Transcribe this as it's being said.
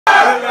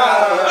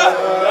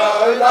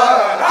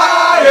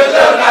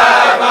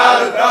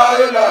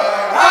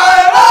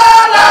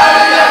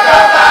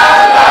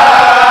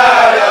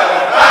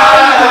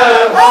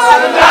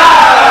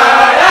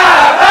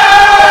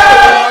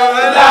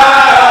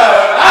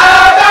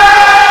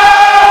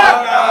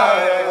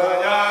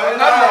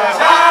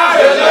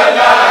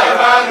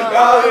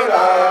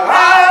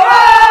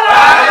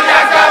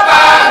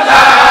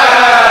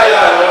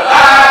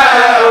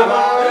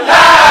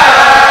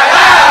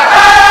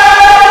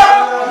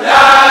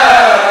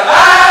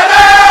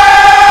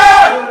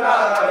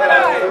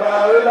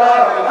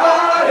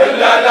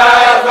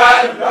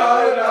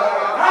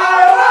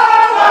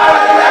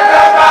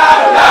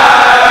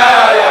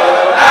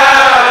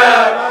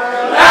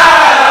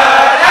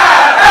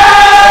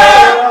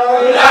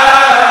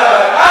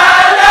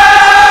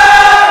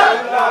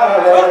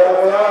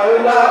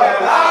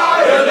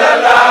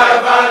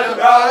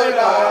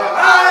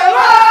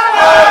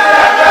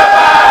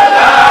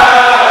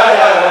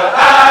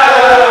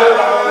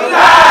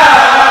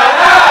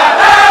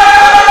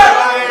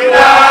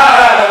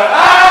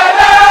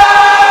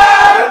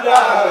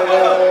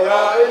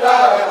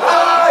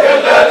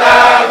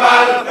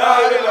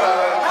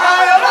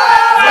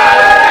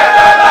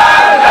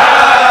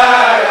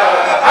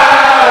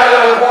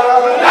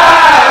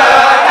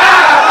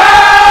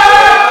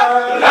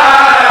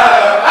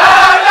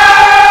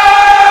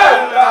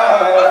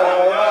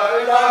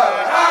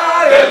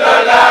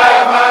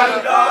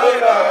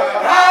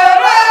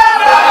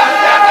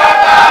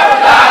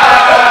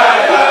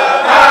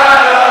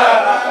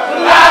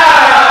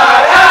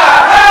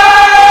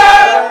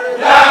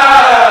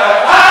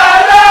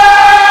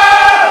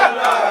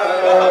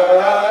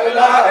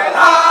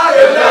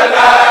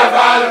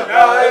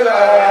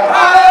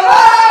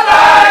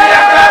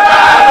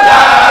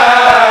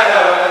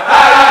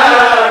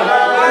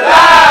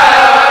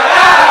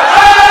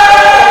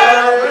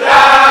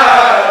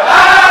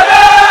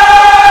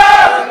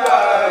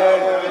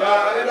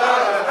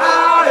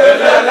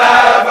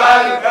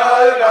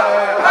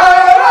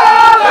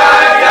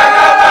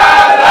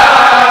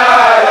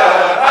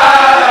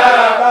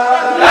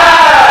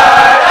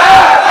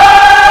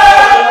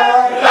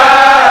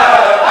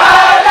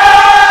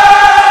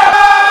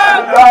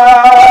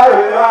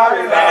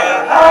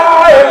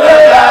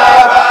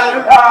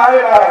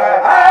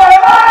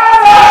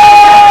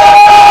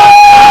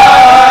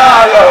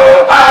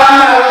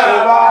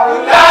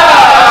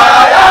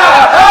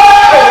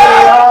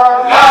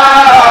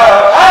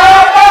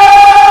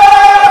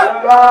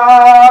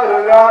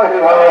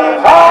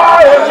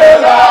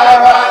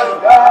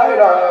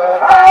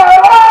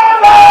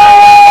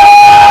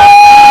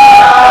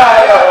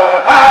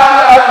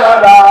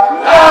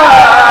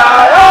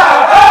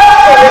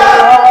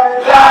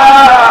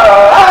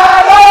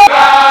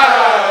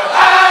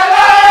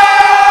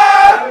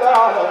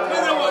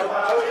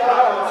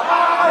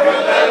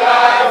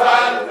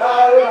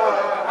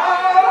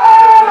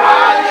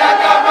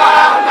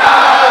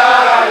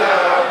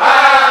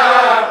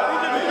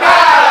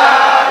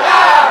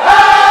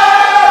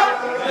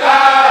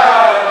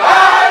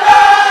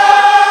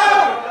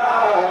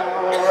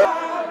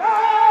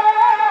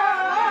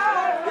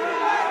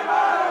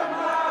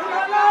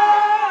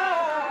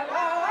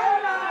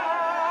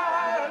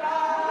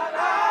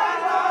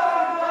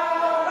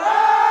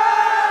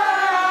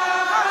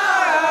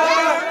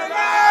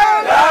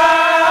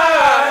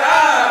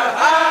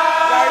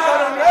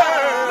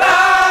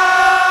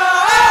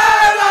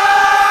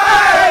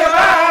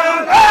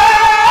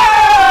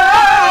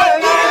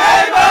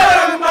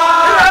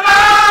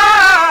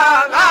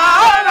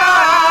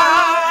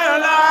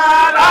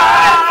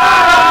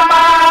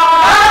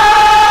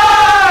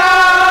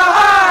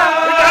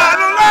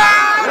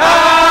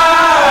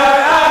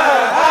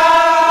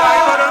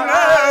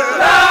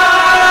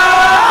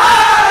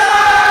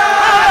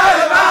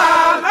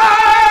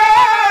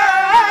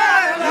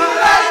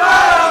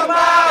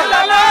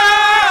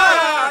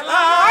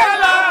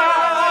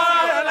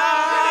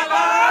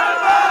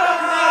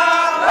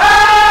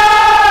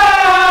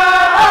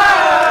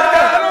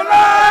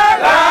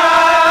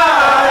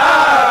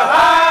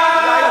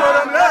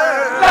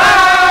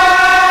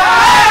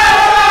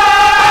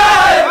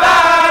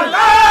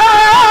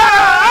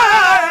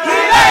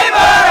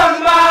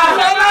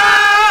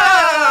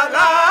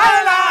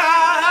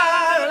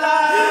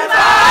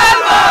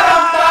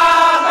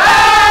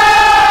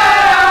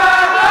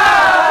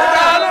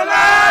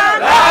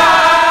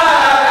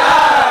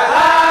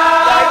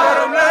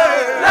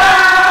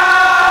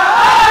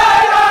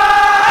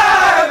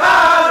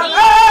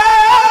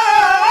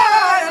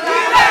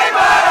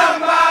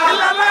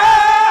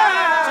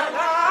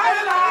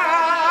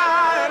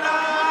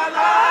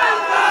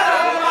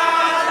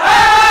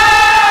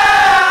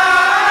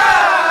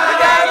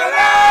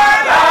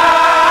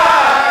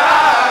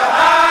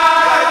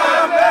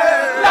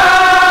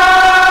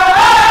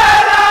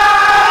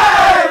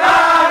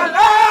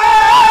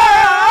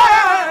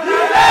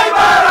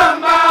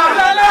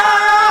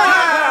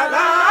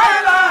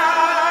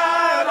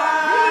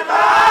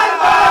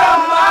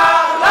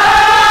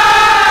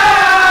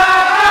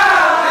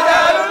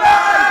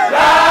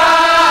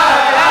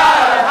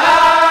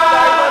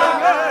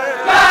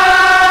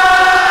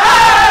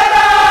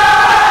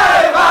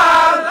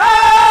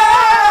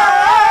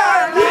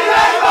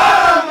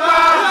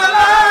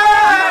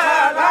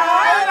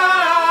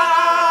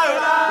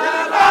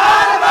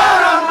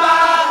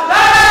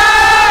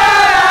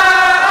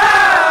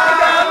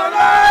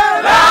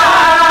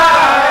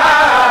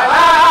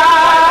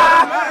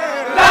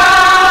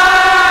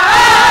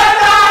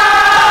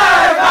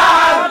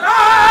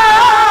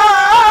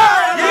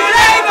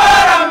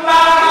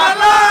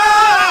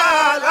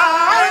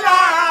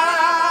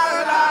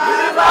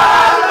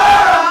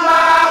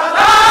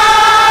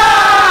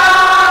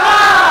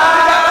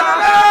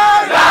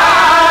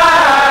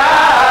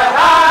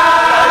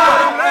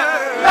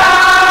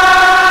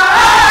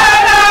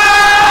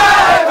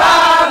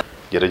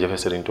jërëjëf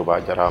Serigne Touba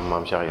jaraam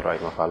maam Cheikh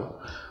Ibrahima Fall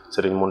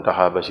Serigne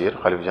Mountakha Bachir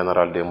xalif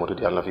général des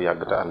Mourides yàlla na fi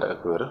yàgg te ànd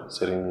ak wér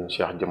Serigne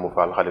Cheikh Jëmmu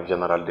Fall xalif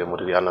général des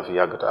Mourides yàlla na fi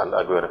yàgg te ànd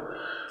ak wér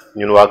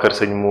ñun waa kër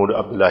sëñ Modou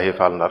Abdoulaye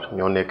Fall Ndar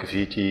ñoo nekk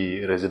fii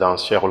ci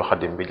résidence Cheikhoul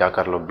Khadim bi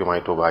jàkkaarloog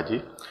jumaay Touba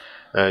ji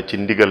ci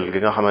ndigal gi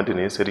nga xamante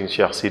ni Serigne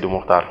Cheikh Sidi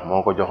Muxtaar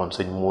moo ko joxoon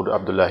sëñ Modou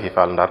Abdoulaye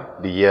Fall Ndar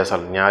di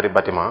yeesal ñaari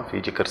bâtiment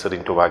fii ci kër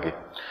Serigne Touba gi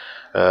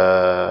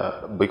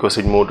bi ko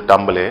sëñ Modou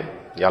tàmbalee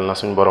yàlla na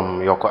suñ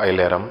borom yokk ay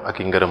leeram ak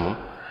i ngërëmam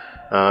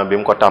bi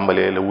mu ko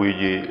tàmbalee la wuyu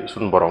ji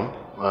suñ borom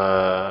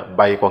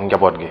bàyyi ko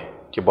njaboot gi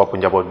ci bopp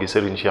njaboot gi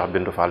Serigne Cheikh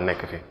Bintou Fall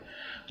nekk fi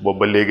boobu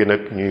ba léegi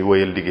nag ñuy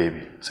wëyal liggéey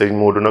bi Serigne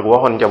Modou nag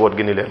waxoon njaboot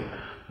gi ni leen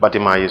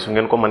bâtiment yi su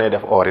ngeen ko mënee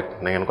def or it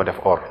na ngeen ko def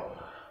or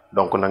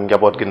donc nag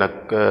njaboot gi nag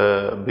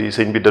bi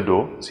sëñ bi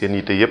dëddoo seen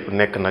yitte yépp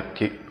nekk nag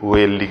ci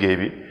wëyal liggéey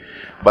bi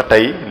ba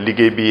tey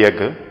liggéey bi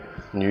yegg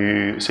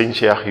ñuy sëñ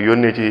Cheikh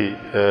yónnee ci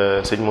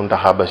sëñ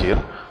Mountakha Bachir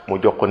mu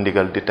jox ko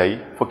ndigal di tey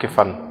fukki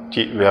fan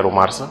ci weeru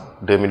mars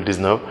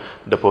 2019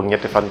 dëppoo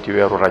ñetti fan ci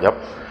weeru rajab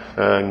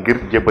ngir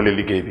jébbale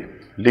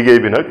liggéey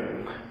bi nag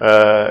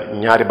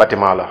ñaari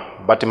bâtiment la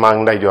bâtiment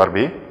ndeyjoor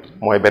bi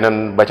mooy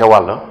beneen ba ca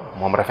wàll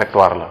moom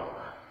réfectoire la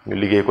ñu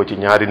liggéey ko ci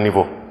ñaari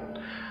niveau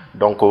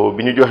donc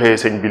bi ñu joxee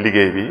sëñ bi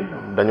liggéey bi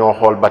dañoo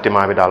xool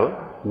bâtiment bi daal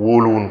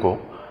wóoluwuñ ko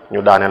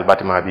ñu daaneel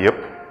bâtiment bi yépp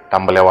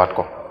tàmbalewaat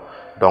ko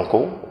donc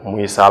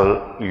muy salle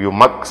yu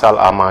mag salle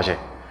à manger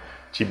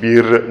ci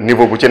biir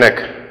niveau bu ci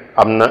nekk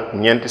am na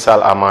ñeenti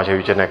salle à manger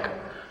yu ci nekk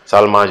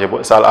salle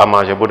à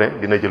manger bu ne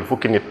dina jël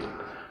fukki nit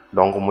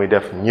donc muy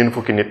def ñeen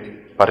fukki nit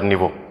par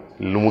niveau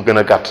lu mu gën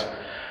a gàtt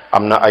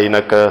am na ay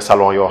nag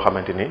salon yoo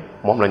xamante ni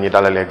moom la ñuy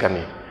dalalee gan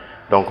yi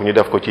donc ñu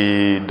def ko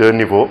ci 2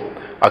 niveaux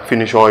ak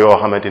finition yoo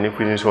xamante ni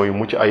finition yu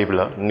mucc ayib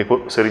la ni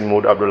ko Serigne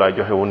Modou Abdoulaye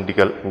joxe woon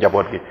digal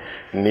njaboot gi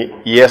ni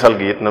yeesal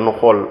gi it nañu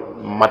xool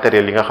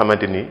matériel yi nga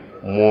xamante ni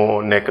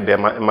moo nekk des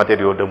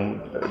matériaux de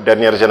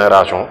dernière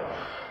génération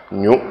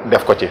ñu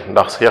def ko ci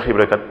ndax Cheikh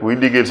Ibra kat buy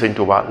liggéeyal Sëñ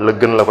Touba la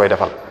gën la koy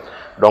defal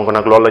donc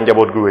nag loolu la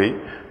njaboot gu wéy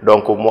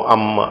donc mu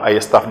am ay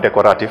staff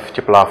décoratif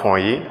ci plafond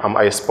yi am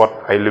ay spot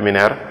ay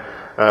luminaire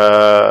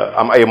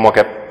am ay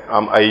moquette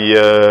am ay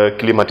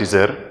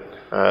climatiseur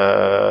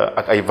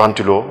ak ay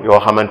ventilo yoo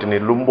xamante ni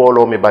lu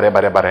mbooloo mi bare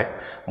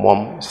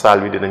moom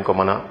salle bi dinañ ko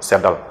mën a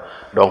seddal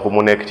donc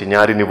mu nekk ci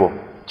ñaari niveau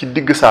ci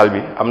digg salle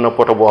bi am na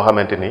poto boo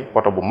xamante ni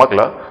poto bu mag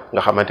la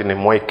nga xamante ni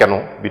mooy keno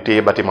bi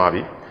téye bâtiment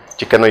bi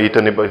ci keno yi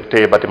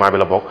téye bâtiment bi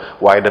la bokk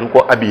waaye dañ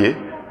koo habillé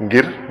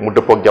ngir mu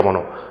dëppook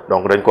jamono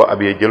donc dañ koo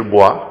habillé jël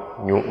bois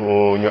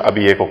ñu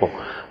habillé ko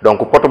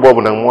donc poto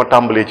boobu nag moo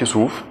tàmbalee ci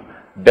suuf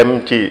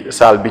dem ci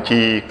salle bi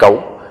ci kaw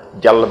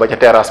jàll ba ca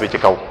terrasse bi ci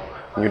kaw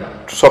ñu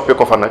soppi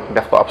ko fa nag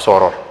def ko ab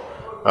sooroor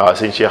waaw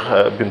sëñ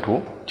Cheikh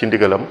Bintou ci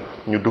ndigalam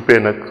ñu duppee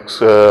nag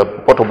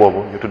poto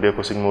boobu ñu tuddee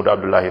ko sëñ Modou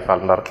Abdoulaye Fall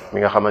Ndar mi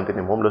nga xamante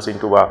ni moom la sëñ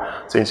Touba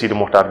sëñ Sidi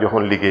Mokhtar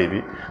joxoon liggéey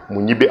bi mu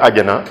ñibbi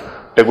àjjana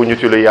teguñu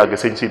ci lu yàgg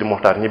sëñ Sidi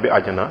Mokhtar ñibbi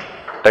àjjana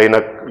tey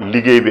nag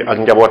liggéey bi ak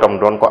njabootam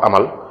doon ko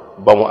amal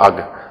ba mu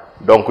àgg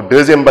donc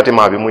deuxième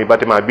bâtiment bi muy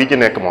bâtiment bii ci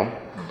nekk moom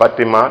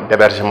bâtiment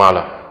d'hébergement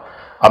la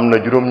am na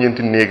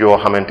juróom-ñeenti néeg yoo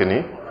xamante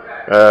ni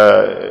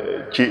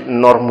ci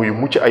norme yu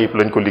mucc ayib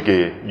lañ ko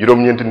liggéeyee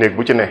juróom-ñeenti néeg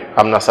bu ci ne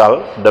am na salle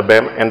de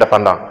bain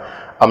indépendant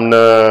am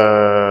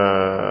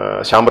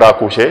na chambre à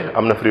coucher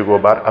am na frigo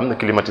bar am na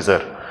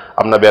climatiseur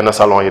am na benn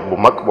salon it bu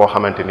mag boo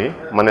xamante ni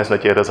mënees na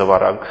cee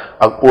recevoir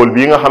ak hall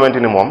bii nga xamante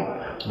ni moom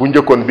bu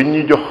njëkkoon bi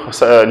ñuy jox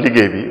sa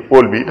liggéey bi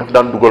hall bi daf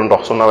daan dugal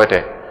ndox su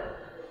nawetee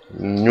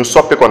ñu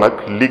soppi ko nag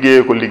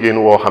liggéeyee ko liggéeynu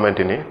woo xamante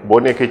ni boo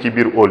nekkee ci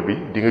biir hall bi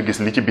di nga gis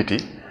li ci biti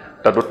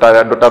te du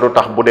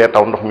tax bu dee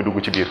taw ndox mi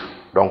dugg ci biir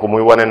donc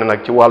muy wane ne nag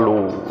ci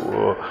wàllu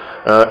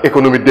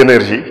économie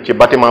d'énergie ci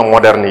bâtiment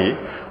moderne yi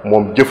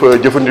moom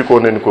jëfandikoo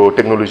nañ ko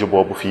technologie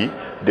boobu fii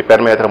di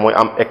permettre muy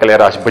am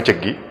éclairage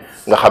bëccëg gi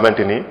nga xamante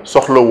ni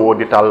soxlawoo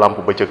di taal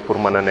lampe bëccëg pour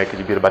mën a nekk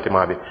ci biir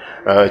bâtiment bi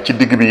ci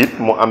digg bi it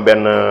mu am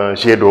benn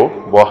jet d'eau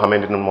boo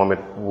xamante ni moom it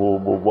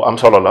bu am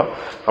solo la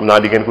xam naa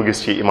di ngeen ko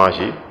gis ci image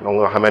yi donc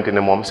nga xamante ni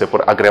moom c'est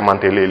pour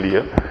agrémenter les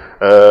lieux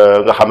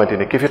nga xamante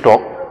ni ki fi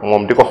toog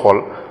moom di ko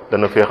xool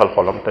dana féexal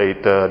xolam te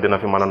it dina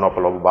fi mën a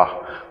noppaloo bu baax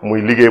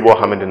muy liggéey boo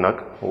xamante ni nag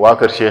waa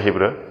kër Cheikh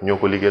Ibra ñoo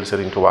ko liggéeyal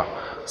Serigne Touba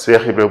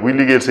Cheikh Ibra buy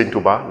liggéeyal Serigne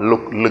Touba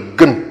la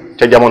gën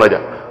ca jamono ja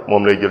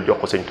moom lay jël jox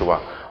ko Serigne Touba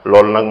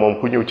loolu nag moom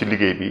ku ñëw ci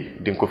liggéey bi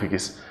di nga ko fi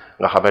gis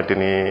nga xamante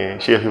ni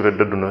Cheikh Ibra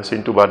dëddu na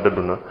Serigne Touba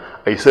dëddu na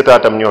ay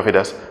sëtaatam ñoo fi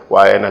des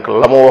waaye nag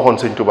la ma waxoon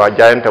Serigne Touba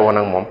jaayante woon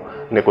ak moom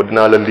ne ko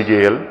dinaa la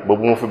liggéeyal ba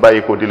bu ma fi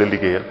bàyyikoo di la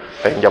liggéeyal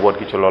tey njaboot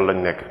gi ci loolu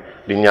lañ nekk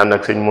di ñaan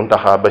nag sëñ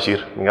Mountakha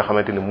Bachir mi nga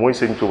xamante ni mooy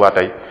Serigne Touba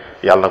tey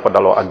yàlla na ko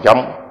daloo ak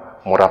jàmm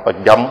mu ràpp ak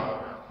jàmm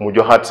mu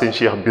joxaat sëñ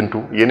Cheikh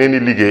Bintou yeneen i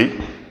liggéey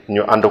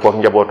ñu ànd ko ak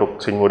njabootu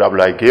sëñ Modou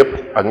Abdoulaye gépp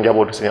ak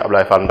njabootu sëñ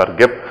Abdoulaye Fall Ndar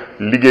gépp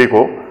liggéey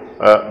ko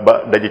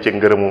ba daje ci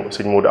ngërëmu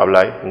sëñ Modou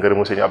Abdoulaye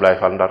ngërëmu sëñ Abdoulaye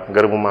Fall Ndar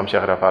ngërëmu maam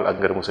Cheikh Rafal ak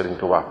ngërëmu Serigne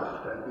Touba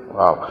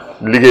waaw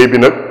liggéey bi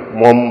nag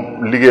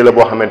moom liggéey la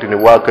boo xamante ni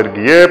waa kër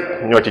gi yépp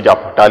ñoo ci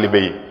jàpp taalibe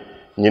yi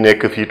ñi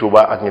nekk fii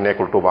Touba ak ñi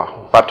nekkul Touba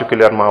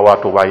particulièrement waa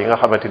Touba yi nga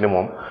xamante ni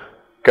moom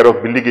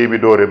keroog bi liggéey bi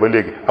dooree ba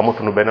léegi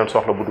amatuñu beneen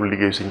soxla bu dul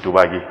liggéeyu Sëñ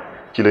Touba gi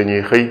ci la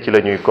ñuy xëy ci la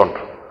ñuy gont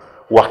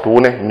waxtu wu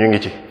ne ñu ngi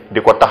ci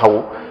di ko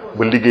taxawu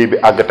ba liggéey bi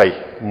àgg tey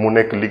mu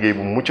nekk liggéey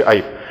bu mucc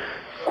ayib.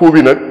 coût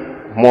bi nag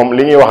moom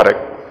li ñuy wax rek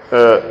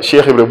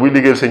Cheikh Ibra buy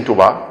liggéeyal Sëñ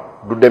Touba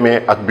du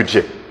demee ak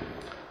budget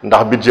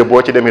ndax budget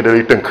boo ci demee da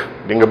lay tënk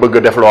di nga bëgg a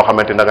def loo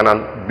xamante ni da nga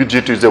naan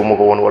budgétisé wu ma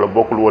ko woon wala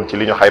bokkul woon ci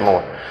li ñu xayma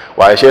woon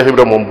waaye Cheikh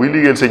Ibra moom buy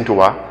liggéeyal Sëñ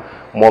Touba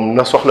moom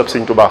na soxla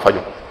Sëñ Touba faju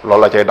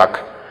loolu la cay dàkk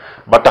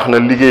ba tax na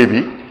liggéey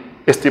bi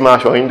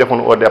estimation yi ñu defoon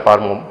au départ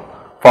moom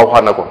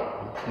fawxa na ko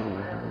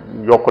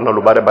yokk na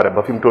lu bare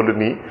ba fi mu toll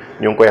nii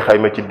ñu ngi koy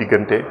xayma ci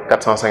diggante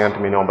 450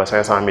 millions ba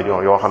 500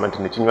 millions yoo xamante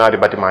ni ci ñaari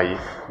bâtiment yi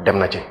dem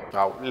na ci.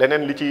 waaw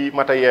leneen li ci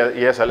mat a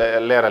yeesale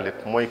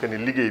leeralit mooy que ni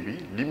liggéey bi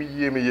li muy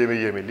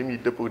yéeme li muy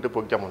dëpp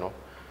ak jamono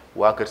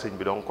waa kër sëñ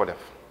bi doon ko def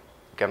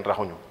kenn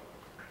raxuñu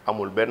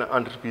amul benn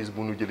entreprise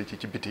bu nu jëlee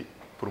ci biti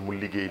pour mu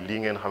liggéey lii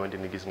ngeen xamante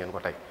ni gis ngeen ko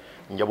tey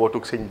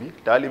njabootug sëñ bi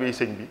taalibey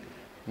sëñ bi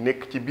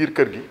nekk ci biir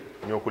kër gi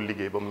ñoo ko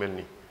liggéey ba mu mel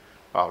nii.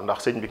 waaw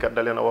ndax sëñ bi kat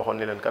da leen a waxoon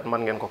ni leen kat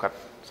man ngeen ko kat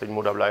sëñ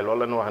Modou Abdoulaye loolu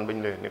la ñu waxoon ba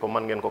ñu leen ni ko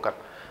man ngeen ko kat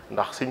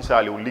ndax sëñ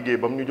Saaliw liggéey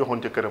ba mu ñu joxoon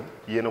ca këram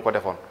yéen a ko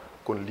defoon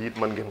kon lii it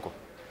mën ngeen ko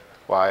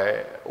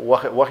waaye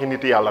waxi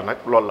nit yàlla nag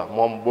loolu la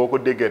moom boo ko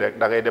déggee rek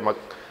da ngay dem ak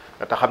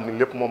te xam ni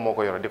lépp moom moo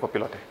ko yore di ko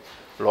piloté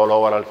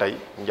looloo waral tey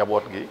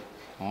njaboot gi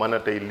mën a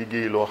tey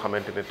liggéey loo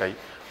xamante ni tey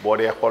boo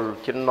dee xool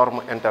ci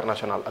norme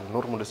internationale ak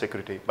norme de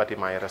sécurité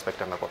bâtiment yi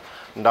respecté na ko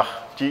ndax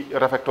ci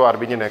réfectoire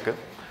bi ñu nekk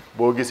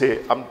boo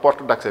gisee am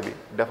porte d'accès bi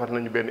defar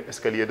nañu benn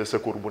escalier de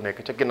secours bu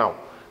nekk ca ginnaaw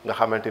nga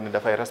xamante ni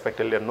dafay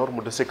respecter les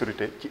normes de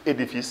sécurité ci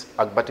édifice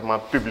ak bâtiment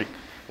public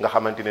nga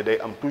xamante ni day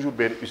am toujours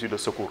benn issue de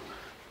secours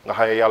nga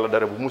xam ne yàlla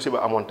dara bu musiba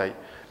amoon tey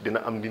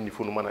dina am nit ñi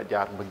fu nu mën a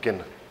jaar ba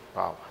génn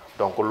waaw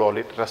donc loolu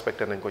it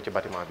respecté nañ ko ci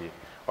bâtiment bi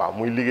waaw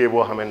muy liggéey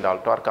boo xamee ne daal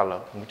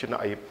tubaarkàlla mucc na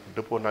ayib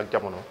dëppoo na ak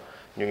jamono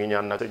ñu ngi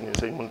ñaan nag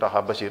sëñ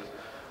Mountakha Bachir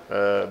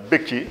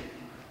bég ci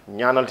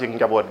ñaanal ci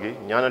njaboot gi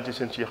ñaanal ci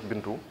seen Cheikh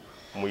Bintu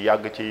mu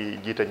yàgg ci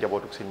jiite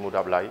njabootu sëñ Modou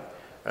Abdoulaye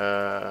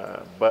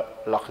ba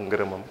lax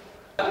ngërëmam.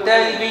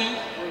 taalibe yi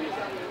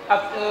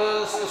ak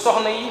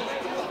soxna yi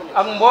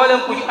ak mboolem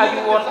ku ci aju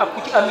woon ak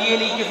ku ci am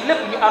yéene yi jëf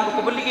lépp ñu ànd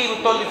ko ba liggéey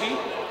bu toll fii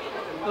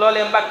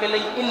loolee Mbàkke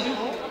lañ indi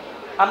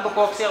ànd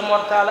ko ak Cheikh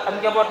Mor Talla ak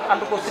njaboot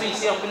ànd ko Serigne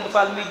Cheikh Bintou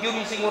Fall mi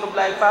jëriñ sëñ Modou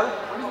Abdoulaye Fall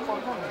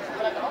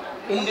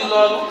indi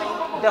loolu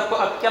def ko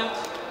ak cant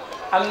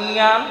ak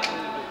ñaan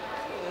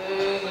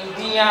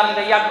di ñaan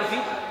nga yàgg fi.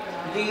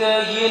 li nga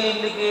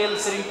yéene liggéeyal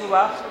Serigne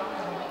Touba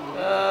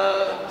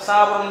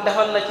sa borom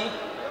defal la ci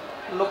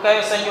lu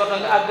kayo sa njort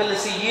nga àggale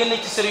si yéene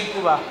ci Serigne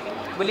Touba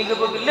ba li nga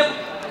bëgg lépp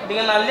di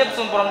nga naan lépp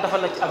suñu borom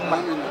defal la ci ak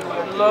man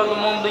loolu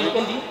moom lañu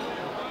indi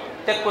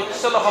teg ko ci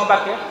sa loxo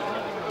Mbàkke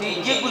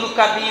di jéggulu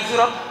kàddu yi fi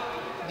rot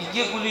di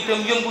jéggulu itam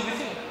yëngu bi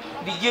fi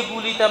di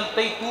jéggulu itam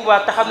tey Touba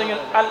te xam ne ñun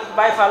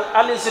Baye Fall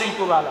àll Serigne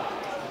Touba la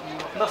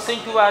ndax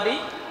Serigne Touba di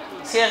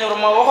Cheikh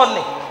Ibrahima waxoon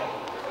ne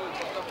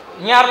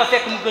ñaar la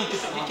fekk mu gën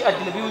ci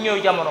àddina bi mu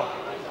ñëw jamono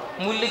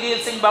muy liggéeyal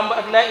sëñ Bamba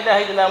ak laa ilaha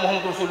illallah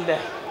muhammadu rasulullah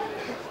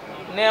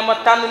nee ma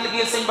tànn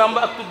liggéeyal sëñ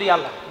Bamba ak tudd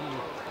yàlla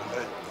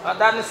waaw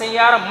daal ne sëñ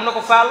yaaram mun na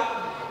ko faal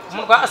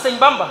mun ko sëñ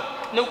Bamba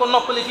ni ko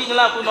noppale fii ñu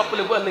laa koy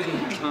noppale bu ëllëgee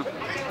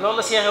loolu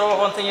la Cheikh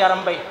waxoon sëñ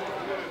yaaram mbay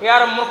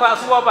yaaram mun ko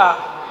su boobaa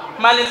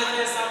maa leen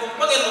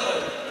ba ngeen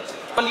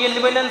kon yéen li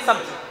may leen sant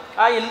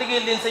yéen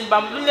liggéeyal leen sëñ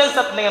Bamba lu ñu leen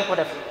sant na ngeen ko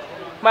def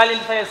maa leen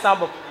di fayal sa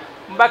bopp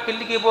Mbàkke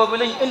liggéey boobu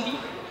lañ indi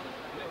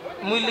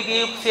muy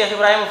liggéeyu Cheikh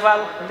Ibrahima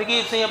Fall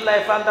liggéeyu sëñ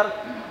Abdoulaye Fall Ndar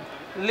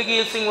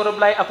liggéeyu sëñ Modou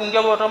Abdoulaye ak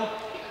njabootam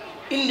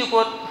indi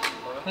ko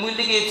muy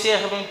liggéeyu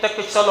Cheikh Ibrahima teg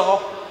ko ci sa loxo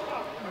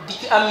di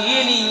ci am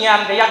yéeni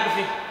ñaan nga yàgg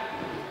fi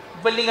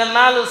ba li nga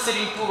naalal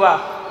Serigne Touba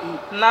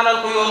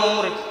naanal ko yoonu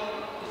murit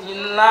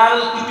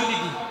naanal ko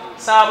jullit yi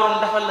sa borom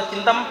defal la ci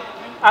ndam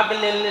àgg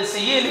leen sa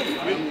yéene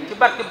ci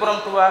barke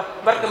borom Touba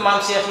barke maam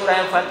Cheikh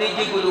Ibrahima Fall tey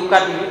jéggalu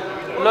kàddu yi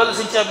loolu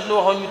sëñ Cheikh bi ñu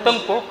waxoon ñu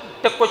tënk ko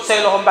teg ko ci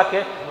say loxo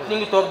Mbàkke ñu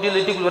ngi toog di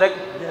la déglu rek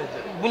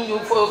buñ ñu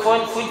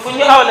fu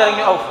ñu awale rek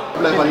ñu aw.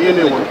 Abdoulaye Fall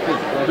yéene woon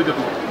du jot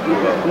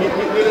ñi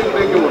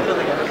rénge woon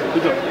du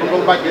jot kon ko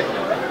Mbàkke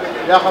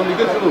yaa xam li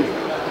gën si noonu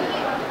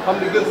xam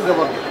li gën si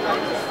njaboot bi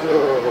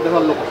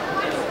defal na ko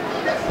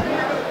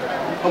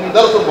xamul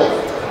dara suñu bopp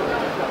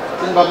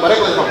sëñ Bamba rek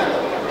lañ xam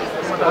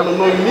xam na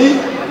noonu nii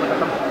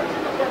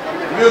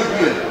wéeru si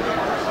yéen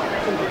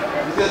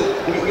di seen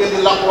ngeen di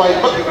làq waaye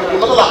mag yu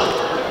mat a làq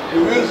ñu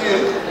wéeru si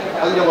yéen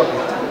ak njaboot bi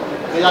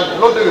nga yàgg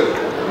loolu dëgër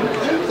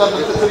sant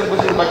Serigne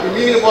Bassirou Mbacke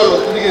mii ngi boole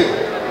woon ci liggéey bi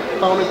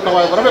taxaw nañ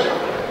taxawaay bu rafet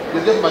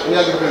jërëjëf Mbacke ñu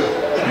yàgg dëgër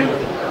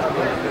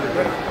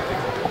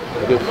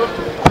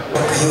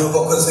ñu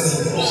bokkal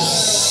Serigne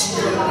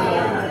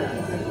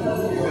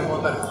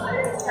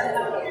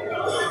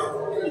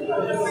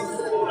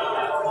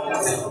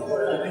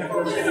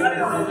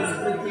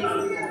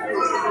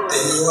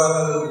dañuy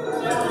waral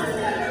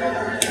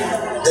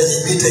daje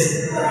bi tey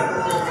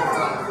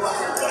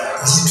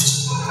jiitu ci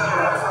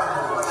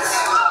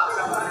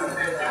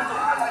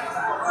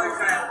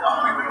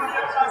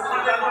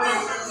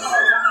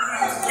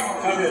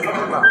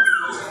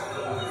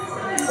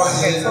wax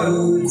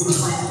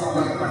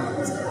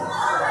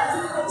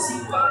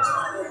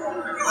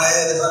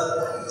waaye dafa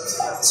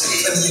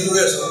fan yii lu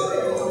weesu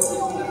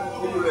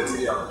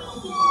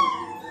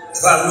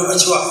dafa am lu ma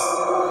ci wax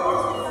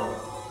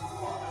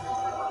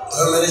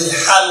dafa mel ne ci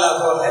xaal laa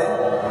ko waxee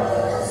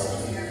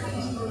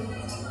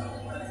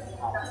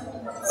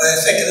waaye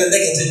fekk na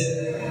ndekete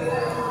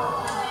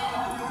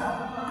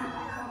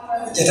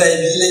jotaay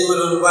bii lañ ma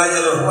doon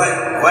waajaloo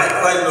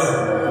waaj loo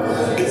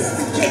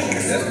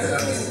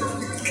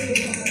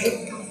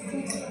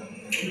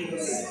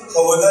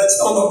xaw ma dara ci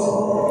sama bopp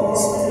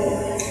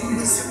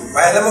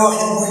waaye la ma wax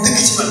it muy dëgg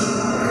ci man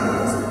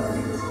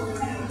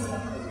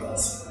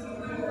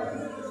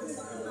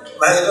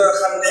maa ngi doon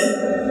xam ne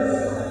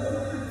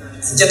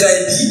jotaay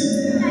bii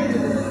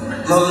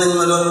moom lañ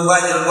ma doon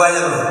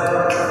waajaloo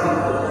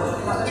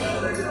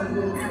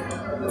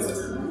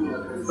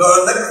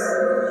loolu nag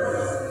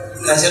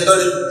naa see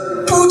doole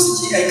tuuti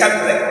ci ay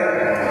kàddu rek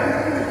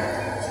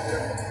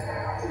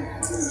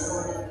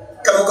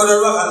kama ko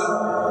doon waxal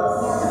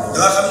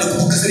dama xam ne ku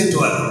bëgg Sëriñ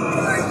Tuubaa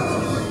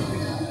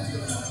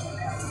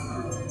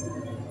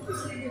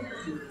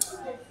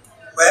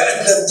waaye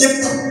adduna jépp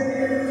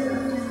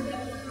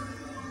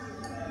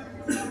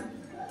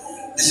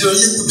da ci doon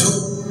yëngutu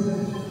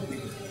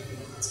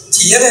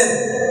ci yeneen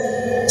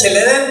ci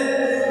leneen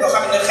loo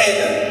xam ne xëy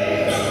na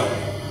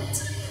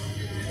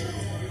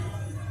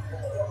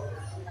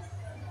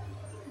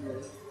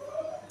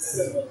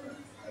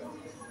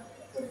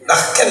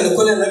ndax kenn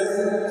ku ne nag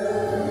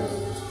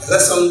la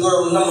son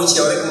borom namu ci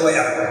yow rek moo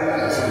yàlla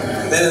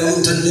leneen mu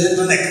tëdd leen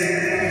du nekk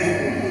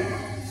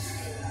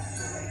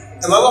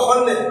dama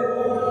waxoon ne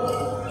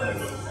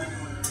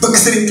bëgg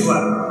Sëriñ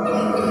Tuubaa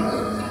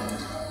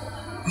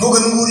moo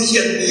gën nguuri ci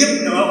àdduna yëpp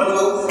dama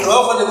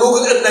waxoon ne moo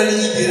gën àdduna li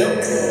ci biiram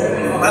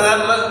maanaam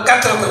ma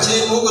gàttal ko ci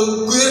moo gën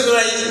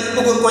gouvernement yi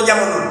moo gën koo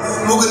jamono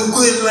moo gën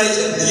gouvernement yi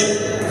ci àdduna yëpp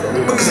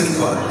bëgg Sëriñ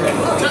Tuubaa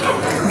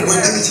mooy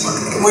dëgg ci man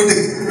mooy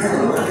dëgg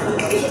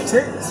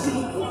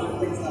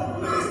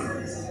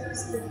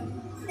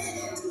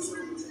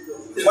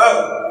waaw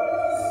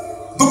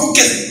bëggu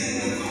kese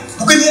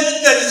bu gën a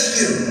àdduna li ci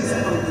biiram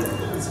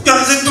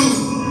joxe sa dund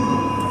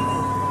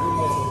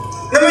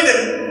damay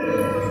dem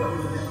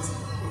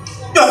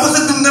jox ko sa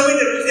dund damay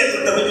dem seet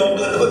dama jox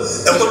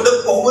dafa ko def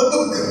waxuma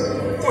bëgg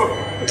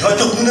dafa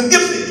jox dundam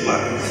gépp Sëriñ Tuubaa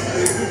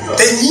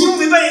te ñii mu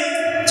fi bàyyi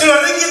ci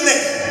loolu rek ngeen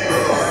nekk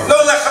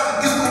loolu laa xam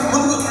gis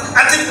mën ko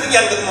àtte bi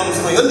yàlla moom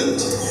sama yoon nekk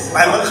ci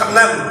waaye man xam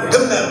naa ne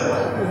gëm naa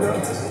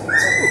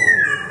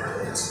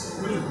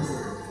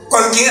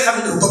kon ki nga xam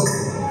ne dafa bëgg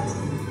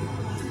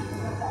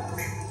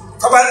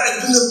xabaar ak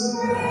dundam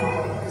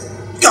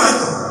joxe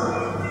ko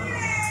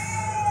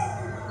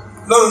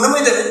loolu na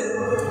muy demee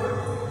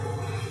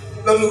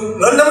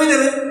loolu na muy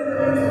demee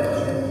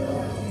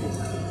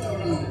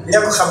ña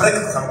ko xam rek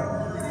ko xam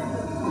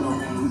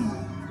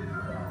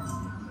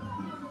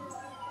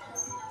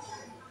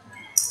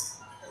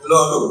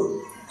loolu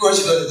moo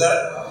ci doon dara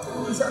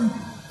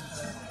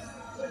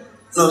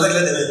noonu rek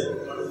la demee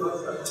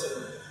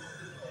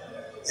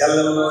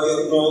yàlla moo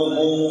yor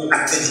moo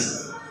acte bi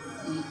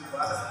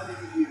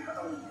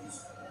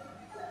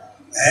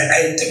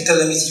ay tegtal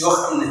la ngi ci yoo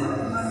xam ne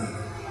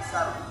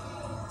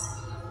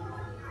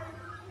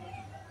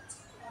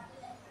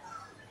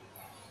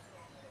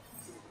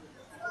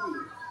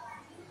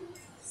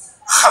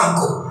xam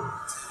ko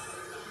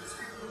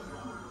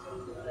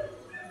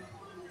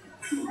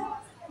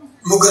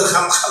mu gën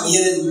xam-xam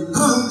yeneen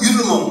yu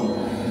dul moom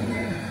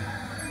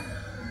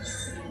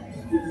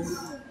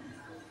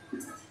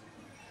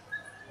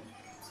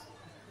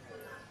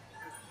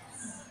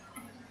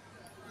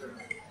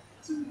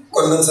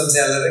kon nañ sant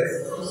yàlla rek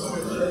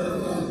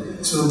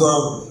suñu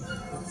borom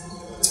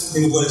mi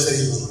ngi boole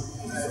Serigne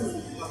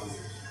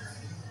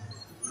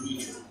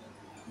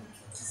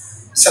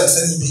sant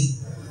Serigne bi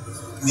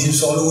mi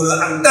soxla wala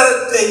am dara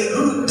tey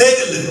lu tey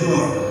ëllëg lu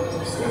moom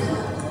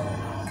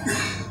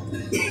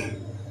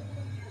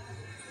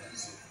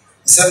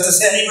sant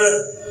Cheikh Ibra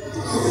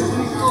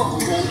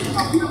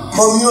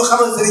moom ñoo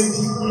xamal Serigne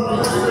bi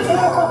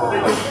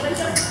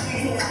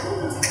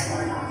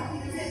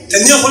te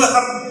neexul a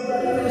xam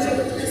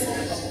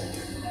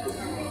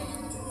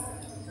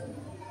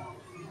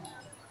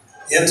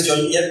yan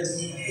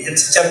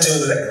ci cant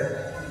yooyu rek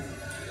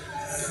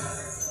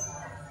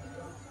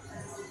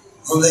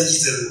moom lay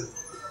jiital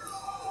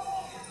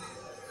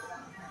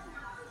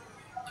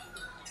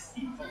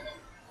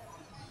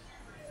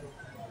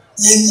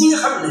yéen ñi nga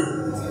xam ne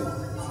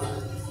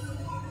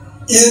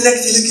yéen nekk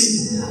ci liggéey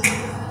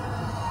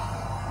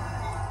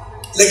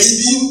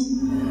bi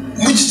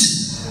mujj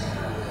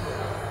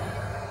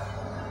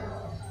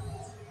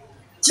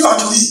ci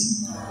waxtu bii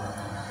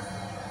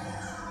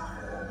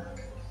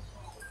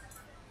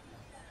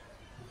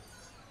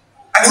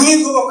ak ñi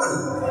ngeen ko bokkal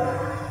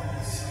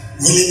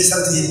ñi leen di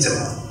sant yéen itam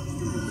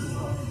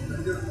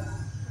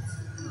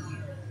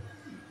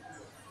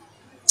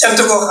cant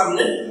koo xam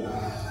ne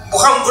bu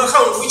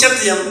xamul fu cant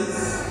yam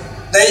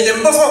day dem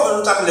ba foofu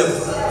lu tàmbalee ko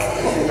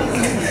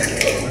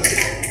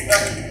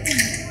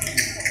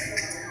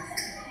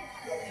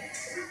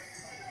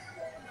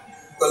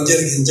kon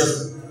jërë ngeen jëf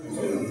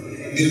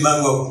mbir maa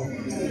ngoog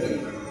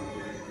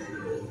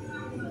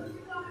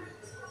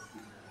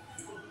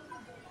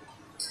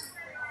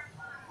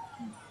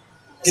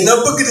ginnaaw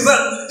bëgg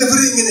dafa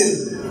rëy ngëneel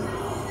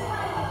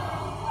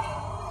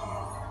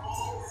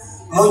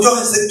moo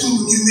joxe sa tur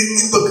ngir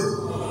bëgg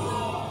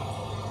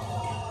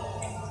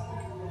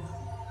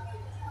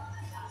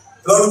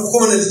loolu ku ko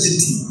mën a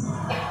lijjanti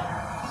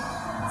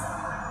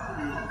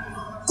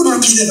ku dul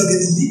kii dafa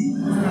gën indi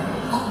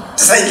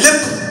te say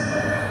lépp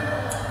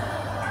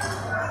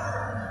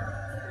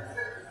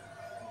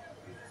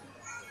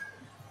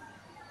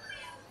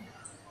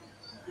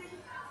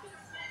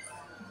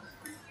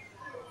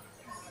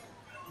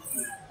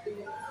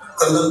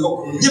kon nan bokk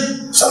ñëpp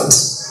sant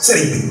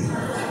sëriñ bi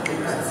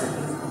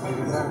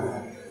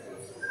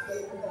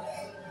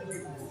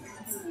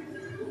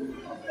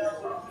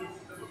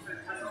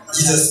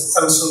jiite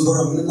sant suñu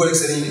borom bi nu booleeg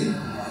sëriñ bi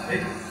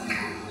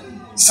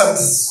sant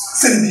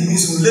sëriñ bi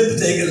mii suñu lépp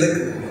tey ëllëg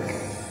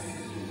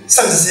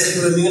sant Seex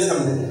Ibra mi nga xam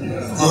ne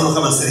moo ñu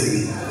xamal sëriñ bi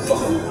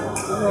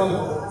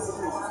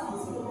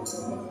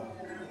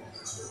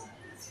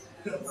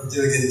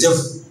jërë ngeen jëf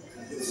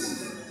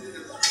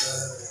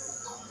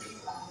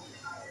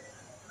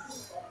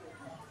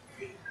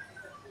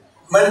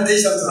man day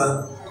sant naa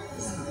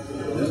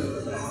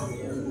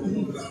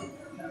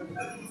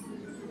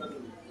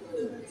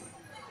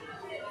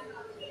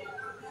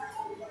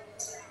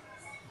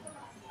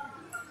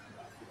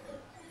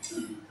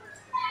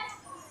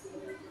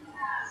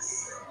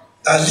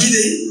lii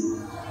de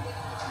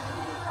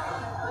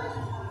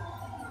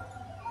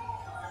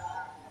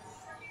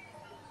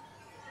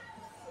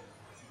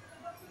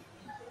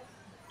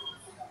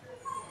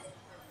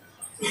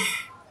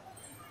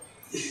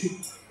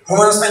bu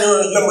ma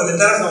sañoon jombale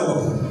dara sama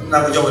bopp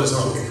naa ko jombale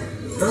sama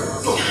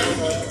bopp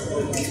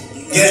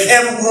ngir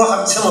xeeb bu ma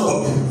xam ci sama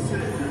bopp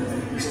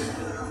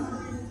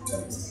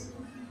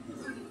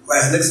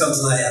waaye nag sant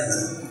naa yàlla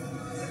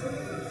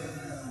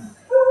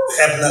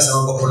xeeb naa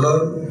sama bopp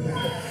lool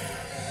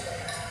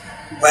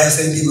waaye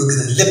sëñ bi ma gën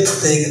a lépp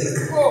tey nga nag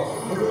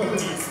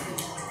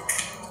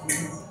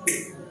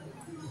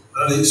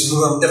loolu suñu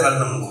borom defal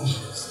na ma ko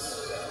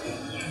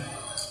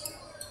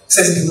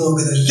sëñ bi moo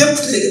gën a lépp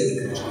tey nga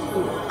nag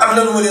am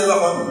na lu ma leen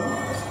waxoon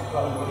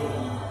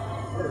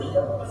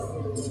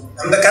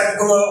am na kàddu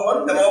gu ma waxoon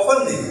dama waxoon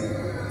ne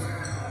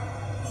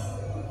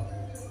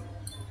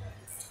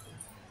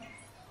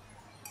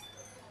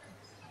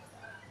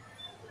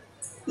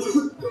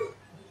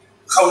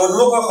xaw ma nu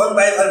ma ko waxoon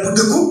bàyyi xel bu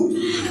dëggu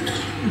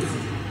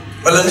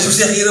wala nitu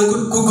Seex yi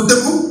ku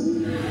dëggu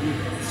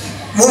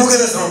moomu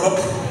gën a sama bopp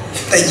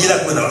tey jii laa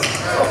ko gën a wax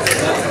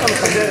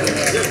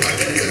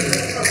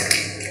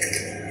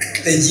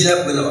tey jii laa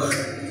ko gën a wax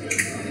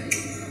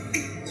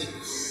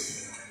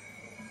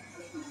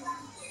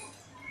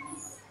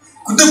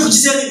ku dëggu ci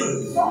Seex yi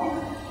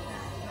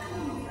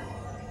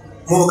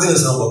moomu gën a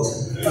sama bopp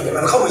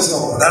man xaw ma ci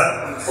sama bopp dara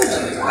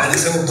waaye nag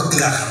sama bëgg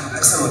laa xam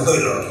ak sama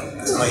doyloo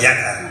ak sama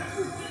yaakaar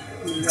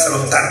ak sama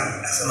tar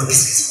ak sama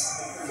gis-gis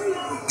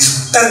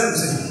tànn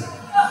sëñ bi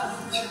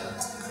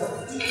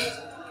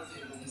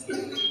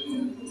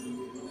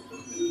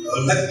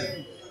loolu nag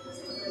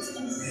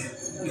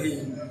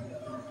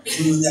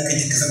suñu ñàkk a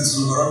jëkk sant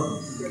suñu borom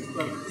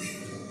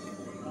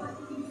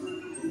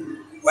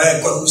waaye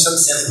kon mu sant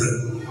Seex Ibra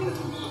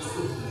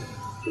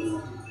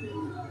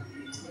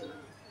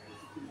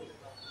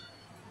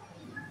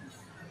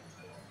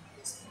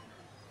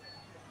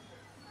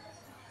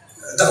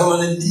dafa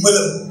mën a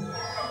dimbalam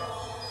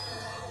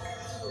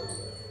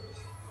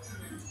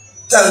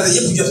taalibe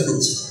yëpp jot nañ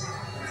ci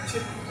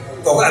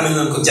kooku amee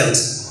nañ ko jant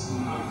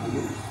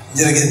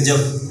jërë ngeen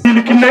jëf.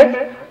 li ki ne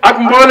ak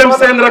mboolem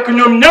seen rek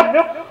ñoom ñëpp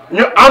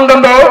ñu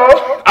àndandoo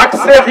ak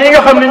seex yi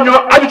nga xam ne ñoo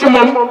aju ci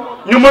moom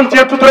ñu mën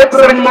cee tudd rek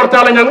Serigne Mor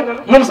Talla Niang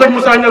moom sëñ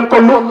Moussa Niang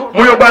kollu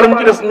mu yóbbaale ñu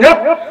ci des ñëpp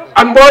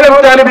ak mboolem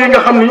taalibe yi nga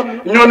xam ni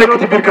ñoo nekk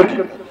ci biir kër gi.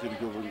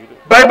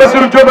 Baye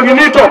Bassirou Diop a ngi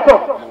nii toog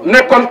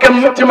nekkoon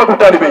kenn ci magu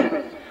taalibe yi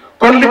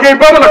kon liggéey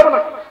boobu nag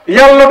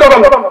yàlla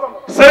dogal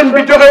sëriñ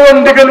bi joxe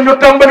woon ndigal ñu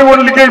tàmbali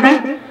woon liggéey bi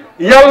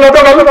yàlla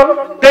dogal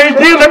tey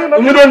jii nag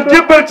ñu doon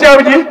jébbal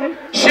caabi ji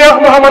Cheikh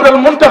Mouhamad al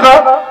Muntaxa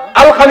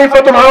al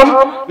xalifatul am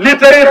li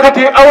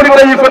tariqati aw li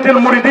tariqatil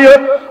muridiyya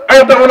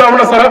ayyadahu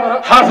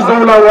nasara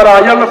xaafizahu wara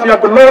yàlla na fi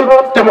yàgg lool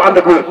te mu ànd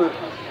ak wér.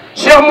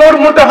 Cheikh Mor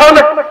Muntaxa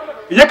nag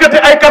yëkkati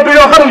ay kaddu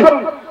yoo xam ni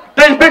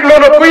tey bégloo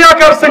na ku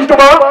yaakaar sëñ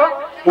Touba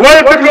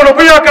waaye bégloo na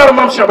ku yaakaar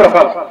maam Cheikh Ibra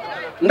Fall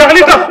ndax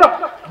li tax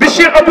bi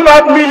Cheikh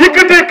Abdoulaye mi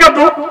yëkkatee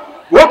kaddu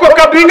woo ko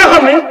kaddu yi nga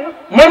xam ni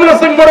moom la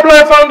sëñ Mor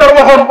Abdoulaye Fall Ndar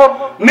waxoon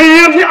ni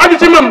yéen ñi aju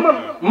ci man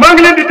maa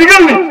ngi leen di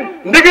digal ni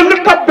ndigal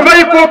li tab bi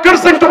bàyyi koo kër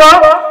sëñ Touba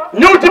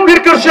ñëw ci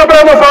biir kër Cheikh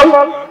Ibrahima Fall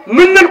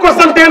nuñ leen ko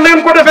santee na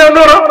ngeen ko defee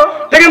noona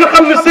te ngeen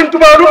xam ne sëñ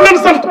Touba lu leen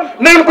sant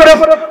na ngeen ko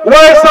def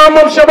waaye saa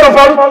moom Cheikh Ibrahima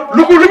Fall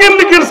lu ngeen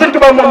liggéeyal sëñ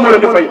Touba moom moo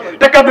leen di fay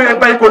te kaddu yi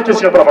bàyyi koo ci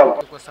Cheikh Ibrahima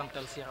Fall.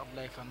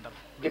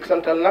 di ko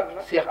santal nag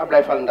Cheikh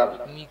Abdoulaye Fall Ndar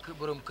mii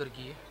borom kër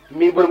gi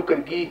mii borom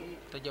kër gii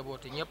te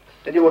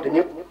jaboote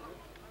ñëpp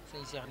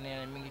sëñ Cheikh nee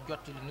na mi ngi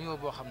jot li nuyoo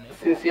boo xam ne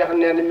sëñ Cheikh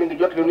nee na mi ngi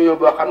jot li nuyoo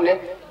boo xam ne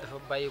dafa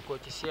bàyyikoo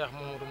ci Cheikh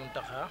Mouhamadou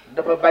Mountakha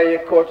dafa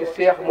bàyyikoo ci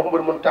Cheikh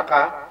Mouhamadou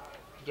Mountakha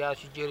jaar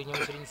ci jëriñam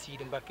Serigne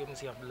Sidi Mbacke mu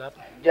Cheikh Abdoulaye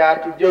jaar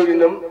ci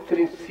jëriñam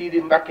Serigne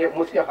Sidi Mbacke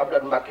mu Cheikh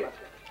Abdoulaye Mbacke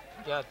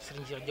jaar ci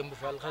Serigne Cheikh Jëmb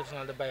Fall xalifa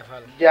général de Baye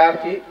Fall. jaar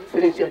ci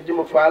Serigne Cheikh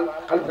Jëmb Fall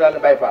xalifa général de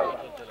Baye Fall.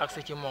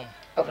 agsi ci moom.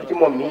 agsi ci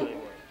moom nii.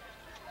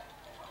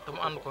 te mu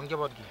ànd ko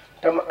njaboot gi.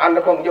 te mu ànd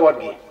ko njaboot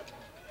gi.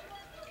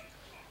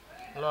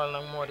 loolu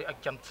nag moo di ak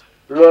cant.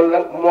 loolu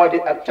nag moo di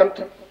ak cant.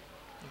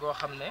 goo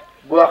xam ne.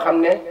 goo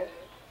xam ne.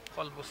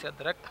 xol bu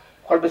sedd rek.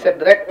 xol bu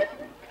sedd rek.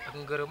 ak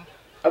ngërëm.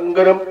 ak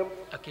ngërëm.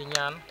 ak i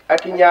ñaan.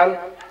 ak i ñaan.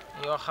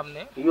 yoo xam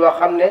ne. yoo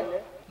xam ne.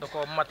 da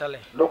koo matale.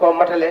 da koo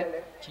matale.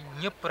 ci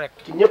ñëpp rek.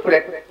 ci ñëpp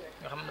rek.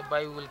 nga xam ne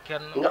bàyyiwul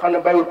kenn. nga xam ne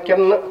bàyyiwul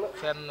kenn.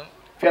 fenn.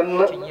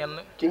 fenn. ci ñenn.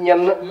 ci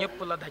ñenn. ñëpp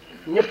la daj.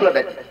 ñëpp la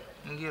daj.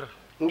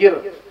 ngir.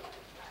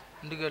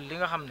 ndigal li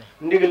nga xam ne.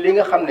 ndigal li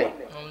nga xam ne.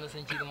 moom la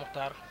sëñ Sidi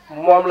Muxtaar.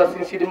 moom la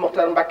sëñ Sidi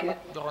Muxtaar Mbàkke.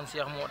 joxoon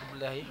Cheikh Modou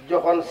Abdoulaye.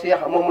 joxoon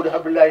Cheikh Mamadou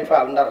Abdoulaye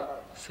Fall Ndar.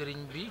 sëriñ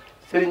bi.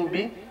 sëriñ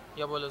bi.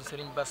 yabaloon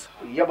sëriñ Bas.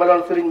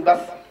 yabaloon sëriñ Bas.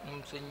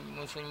 moom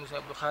sëñ Moussa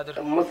Abdou Khadir.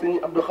 mu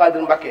sëñ Abdou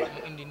Khadir Mbàkke.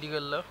 mu indi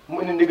ndigal la.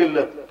 mu indi ndigal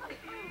la.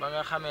 ba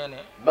nga xamee ne.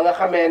 ba nga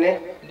xamee ne.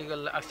 ndigal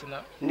la agsi na.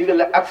 ndigal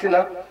la agsi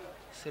na.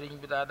 sëriñ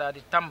bi daal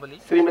di tàmbali.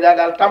 sëriñ bi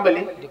daal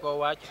tàmbali. di ko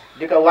waaj.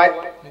 di ko waaj.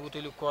 ñu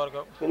wutali koor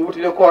ga. ñu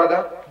wutali koor ga.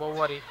 ba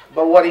wari.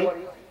 ba wari.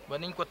 ba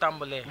niñ ko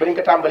tàmbalee. ba niñ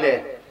ko tàmbalee.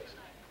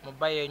 mu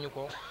bàyyee ñu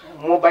ko.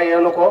 mu bàyyee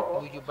ñu ko.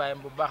 wujju bàyyam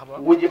bu baax ba.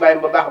 wujju bàyyam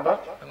bu baax ba.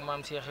 ak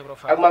maam Cheikh Ibra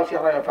Fall. ak maam Cheikh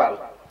Ibra Fall.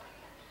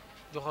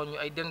 joxoon ñu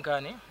ay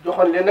dénkaane.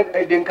 joxoon leen nag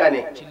ay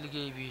dénkaane. ci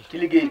liggéey bii. ci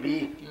liggéey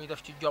bii. ñu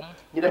def ci jom.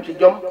 ñu def ci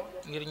jom.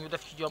 ngir ñu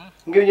def ci jom.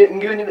 ngir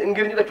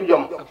ñu def ci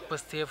jom. ak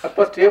pësteef. ak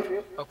pësteef.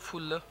 ak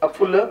fulla. ak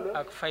fulla.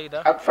 ak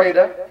fayda. ak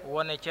fayda.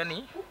 wane ca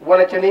ni.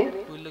 wane ca ni.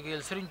 kuy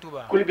liggéeyal Serigne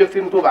Touba. ku liggéeyal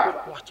Serigne Touba.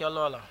 wax ca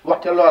loola. wax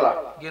ca loola.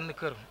 génn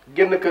kër.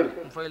 génn kër.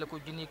 mu fay la ko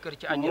junniy kër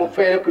ci àjjana. mu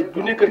fay la ko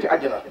junniy kër ci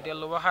àjjana.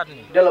 dellu waxaat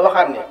ni. dellu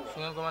waxaat ni. su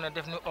ngeen ko mënee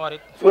def ni or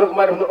it. su ngeen ko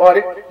mënee def ni or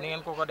it. ni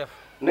ngeen ko def.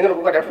 ni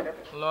ngeen ko def.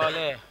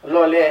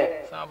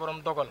 loolee. sama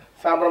borom dogal.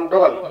 sama borom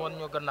dogal. moon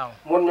ñu gannaaw.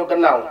 moon ñu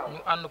gannaaw. ñu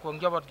ànd ko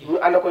njaboot gi. ñu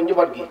ànd ko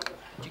njaboot gi.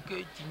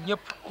 ci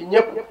ñëpp. ci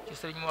ñëpp. ci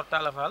Serigne Mor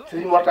Talla Fall.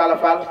 Serigne Mor Talla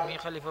Fall. muy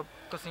xalifa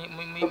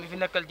mi fi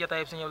nekkal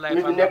jotaayub Serigne Abdoulaye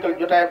mi Fall. fi nekkal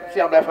jotaayub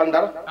Serigne Abdoulaye Fall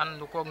Ndar.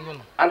 ànd koog ñun.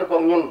 ànd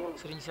koog ñun.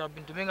 Serigne Cheikh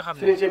Bintou mi nga xam ne.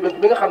 Serigne Cheikh Bintou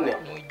mi nga xam ne.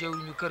 muy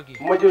jëwriñu kër gi.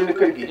 mooy jëwriñu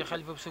kër gi. di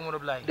xalifa Serigne Modou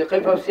Abdoulaye. di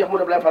xalifa Cheikh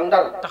Modou Abdoulaye Fall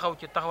Ndar. taxaw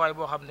ci taxawaay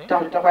boo xam ne.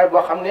 taxaw ci taxawaay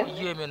boo xam ne.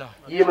 yéeme na.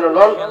 yéeme na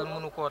lool. xel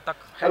mënu koo takk.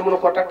 xel mënu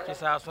koo takk. ci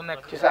saa su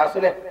nekk. ci saa su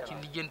nekk. ci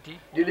lijjanti.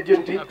 di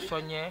lijjanti. ak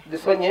soññee. di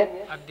soññee.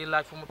 ak di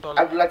laaj fu mu toll.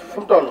 ak di laaj fu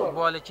mu toll.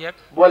 boole ceeg.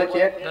 boole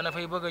ceeg. dana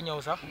fay bëgg a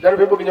ñëw sax. dana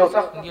fay bëgg ñëw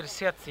sax. ngir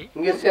seet si.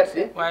 ngir seet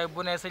si. waaye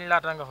bu ne sëñ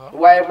laata nga fa.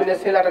 waaye bu ne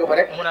sëñ laata nga fa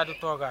rek. mu daal di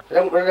toogaat.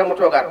 rek mu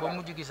toogaat. ba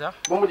mujj gi sax.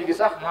 ba mujj gi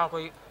sax. maa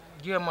koy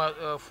jéem a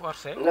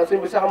forcé. na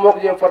sëñ bi sax moo ko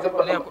jéem forcé.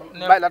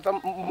 bàyyi la tam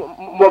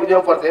moo ko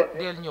jéem forcé.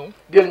 del ñëw.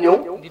 del ñëw.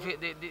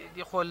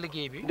 di xool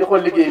liggéey bi. di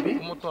xool liggéey bi.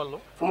 fu mu toll.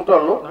 fu mu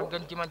toll. ndax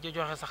gën ci mën ci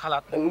joxe sa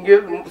xalaat.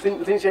 ngir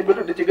suñ Cheikh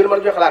Bintou di ci gën a mën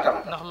a joxe xalaatam.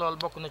 ndax loolu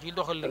bokk na ci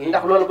doxal liggéey bi.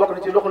 ndax loolu bokk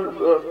na ci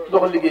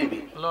doxal liggéey bi.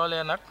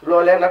 loolee nag.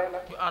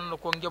 ñu ànd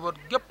ko njaboot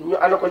gépp. ñu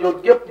ànd ko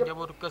ñoom gépp.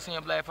 njabootu kër Serigne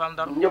Abdoulaye Fall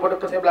Ndar. njabootu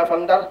kër Serigne Abdoulaye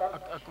Fall Ndar.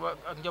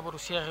 ak njabootu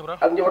Cheikh Ibra.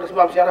 ak njabootu si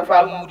maam Cheikh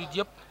Fall. ak murid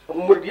yëpp.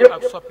 murid yëpp.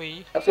 ak soppe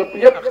yi. ak soppe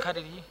yëpp. ak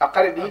xarit yi. ak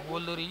xarit yi. ak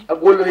wëllëri yi. ak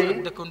wëllëri yi.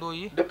 ak dëkkandoo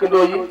yi.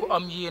 dëkkandoo yi. ku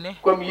am yéene.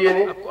 ku am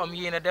yéene. ak ku am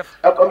yéene def.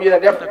 ak ku am yéene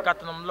def. te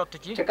kàttanam lott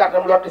ci. te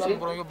kàttanam lott ci. suñu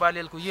borom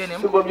yóbbaaleel ko yéeneem.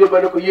 suñu borom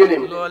yóbbaale ko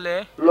yéeneem.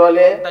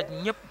 loolee. daj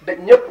ñëpp. daj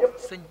ñëpp.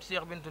 sëñ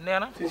Cheikh Bintou nee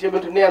na. sëñ Cheikh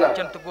Bintou nee na.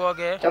 cant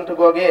googee. cant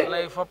googee.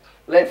 lay fop.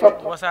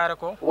 wasaare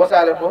ko.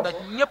 daj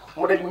ñëpp.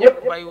 mu daj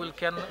ñëpp. bàyyiwul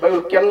kenn.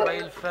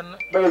 bàyyil fenn.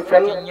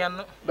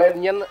 bàyyil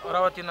ñenn.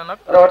 rawatina nag.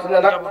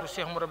 njabootu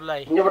Cheikh Modou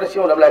Abdoulaye. njabootu Cheikh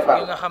Modou Abdoulaye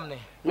Fall.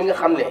 mi nga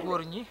xam ne.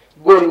 góor ñi.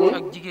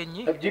 ak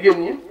jigéen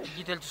ñi.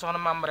 jiital ci soxna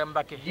Mame Marème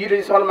Mbacké.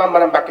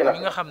 nag. mi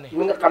nga xam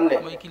ne.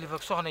 mooy kilifa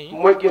ak soxna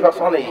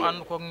yi. mu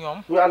ànd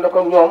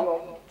koog ñoom.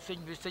 sëñ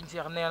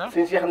Cheikh nee na.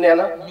 sëñ Cheikh nee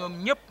na. ñoom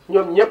ñëpp.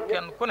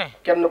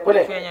 kenn ku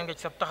ne. feeñal nga ci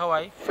sa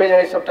taxawaay.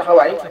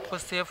 ak sa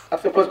pësteef.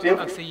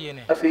 ak sa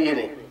yéene.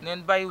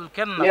 neen bàyyiwul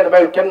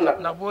kenn nag.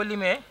 ndax boo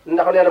limee.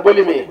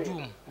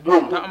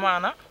 juum. te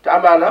amaana.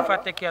 nga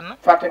fàtte kenn.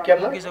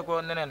 mu gise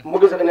ko neneen.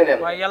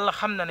 waaye yàlla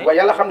xam na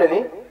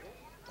ne.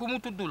 ku mu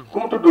tuddul.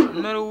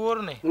 na la wóor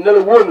ne.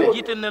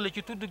 jiital na la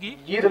ci tudd gi.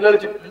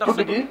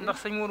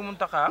 ndax sëñ Modou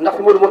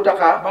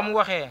Mountakha. ba mu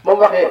waxee.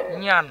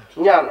 ñaan.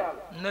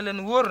 na leen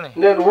wóor ne.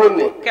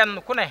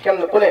 kenn ku ne.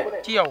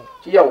 ci yow.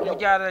 mu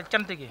jaarale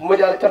cant gi.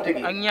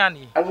 ak ñaan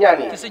yi.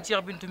 ci sëñ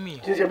Cheikh Bintou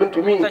mii.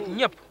 daj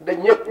ñëpp.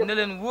 na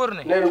leen wóor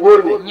ne.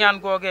 ñaan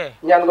googee.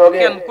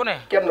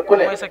 kenn ku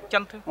ne. mooy sa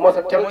cant. mooy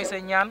sa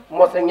ñaan.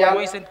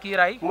 mooy seen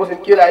kiiraay.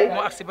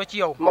 moo agsi ba ci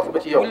yow.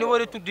 buñ la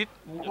waree tuddit.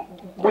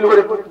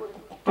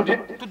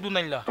 tudd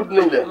nañ la.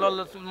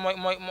 loolu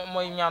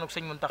mooy ñaanuk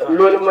sëñ Mountakha.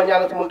 loolu mooy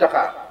ñaanuk sëñ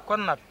Mountakha. kon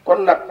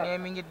nag. ne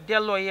mi ngi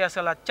delloo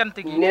yeesalaat cant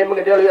gi.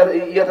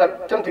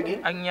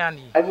 ak ñaan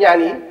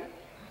yi.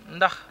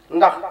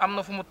 ndax am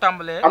na fu mu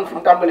tàmbalee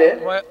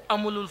waaye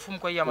amulul fu mu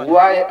ko yemale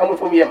amul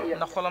fu mu yem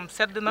ndax xolam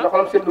sedd na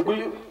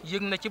guy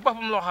yëg na ci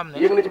boppam loo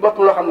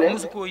xam ne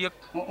musu koo yëg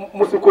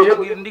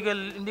ngir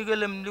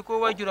ndigalam li ko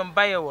waajuram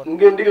bàyyee woon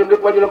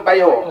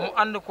mu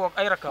ànd koog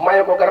ay rakam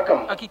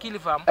ak i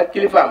kilifaam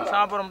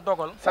sama borom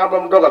dogal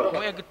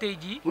mu egg tey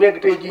jii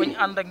bañ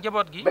ànd ak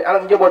njaboot gi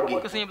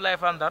ke sëñ Abdoulaye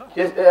Fall Ndar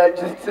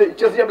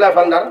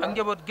ak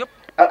njaboot gépp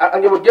ak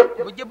njaboot gépp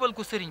ba jëbal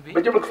ko sëriñ bi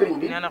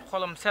nee na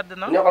xolam sedd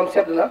na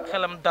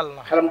xelam dal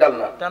na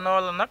te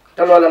loola nag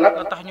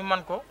la tax ñu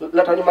man ko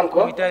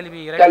muy taalibe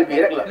yi rek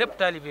lépp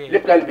taalibe yi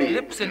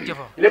lépp seen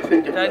jëfa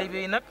taalibe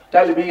yi nag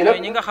mooy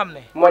ñi nga xam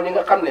ne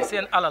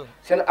seen alal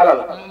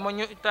moo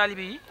ñu taalibe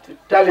yi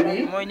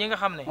mooy ñi nga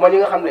xam ne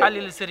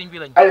alil sëriñ bi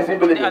lañ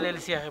di alil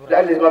Cheikh Ibra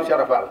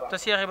te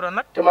Cheikh Ibra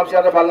nag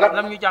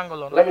lam ñu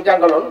jàngaloon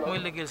mooy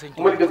liggéeyal sëñ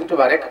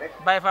Touba rek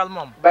Baye Fall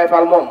moom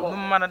lu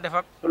mu mën a def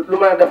ak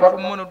fu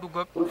mu mën a dugg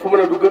ak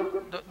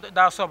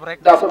daa sob rek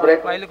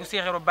waaye li ko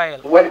Cheikh Ibra bàyyi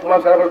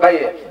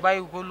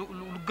ko lu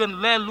gën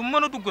leneen lu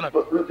mën a dugg nag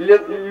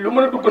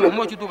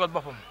moo ci dugal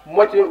boppam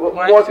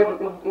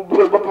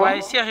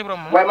waaye Cheikh Ibra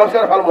moom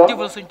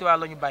jëfal sëñ Touba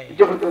la ñu bàyyee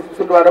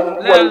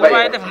leneen lu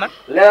waay def nag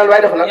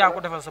yaa ko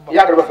defal sa bopp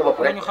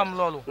nañu xam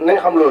loolu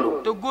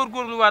te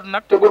góorgóorluwaat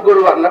nag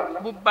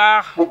bu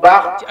baax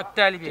ci ak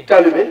taalibe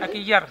ak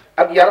i yar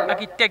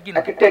ak i teggin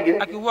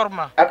ak i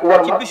worma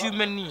ci bis yu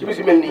mel nii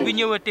bu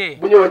ñëwatee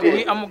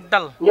ñu amuk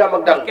dal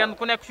kenn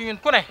ku nekk ci ñun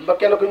ku ne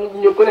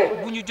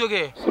bu ñu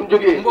jógee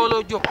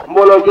mbooloo jóg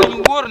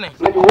nañu wóor ne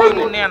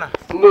ñu nee na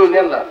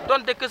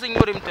donte kës ñu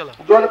warimte la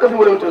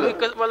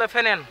wala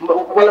feneen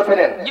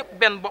ñëpp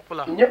benn bopp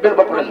la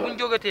kon bu ñu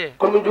jógatee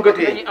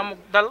nañu amuk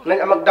dal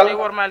tey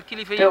wormaal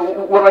kilifa yi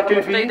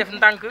tey def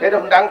ndànk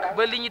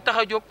ba li ñu tax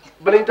a jóg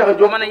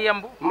mën a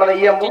yemb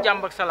ci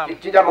jàmm ak salaam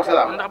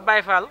ndax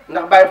Baye Fall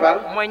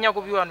mooy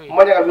ñagub yoon wi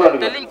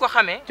te liñ ko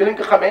xamee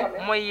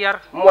mooy yar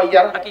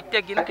ak i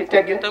teggin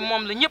te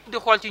moom la ñëpp di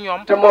xool ci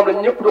ñoom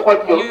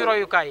ñuy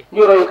royukaay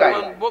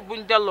kon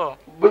buñ delloo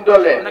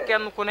na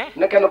kenn ku ne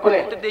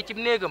tëddee ci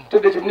néegam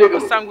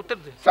sangu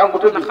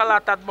tëdd na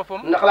xalaataat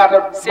boppam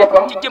seet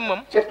ci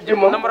jëmmam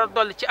la ma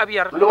dolli ci ab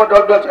yar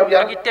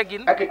ak i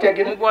teggin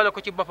mu boole ko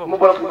ci boppam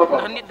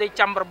ndax nit day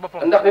càmbar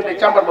boppam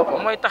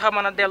mooy tax a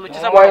mën a dellu ci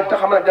sa borom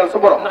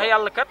ndax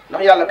yàlla kat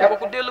boo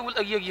ko delluwul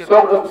ak yëg-yëg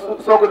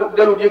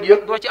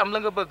doo ci am la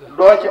nga bëgg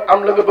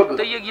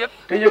te yëg-yëg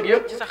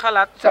ci sa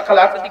xalaat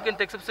sa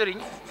diggante ak sa sëriñ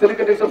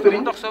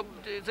dox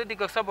sa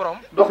digg ak sa borom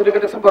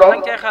la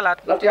nga cay xalaat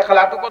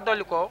du ko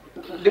dolli koo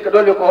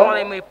moo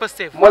lay may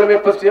pësteef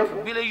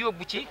bi la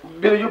yóbbu ci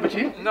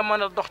nga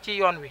mën a dox ci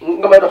yoon wi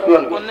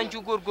kon nañ ci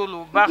góorgóorlu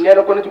bu baax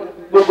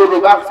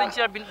sëñ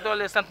Cheikh bi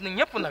doolee sant na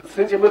ñëpp nag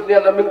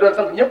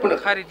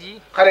xarit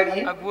yi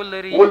ak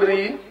wëllëri yi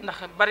ndax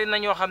bari na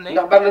ñoo xam ne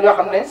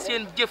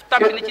seen jëf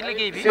tàbbi na ci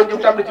liggéey bi te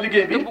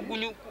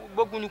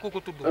bëgguñu ko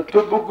tudd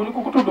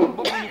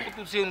bëgguñu ko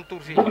tudd seenu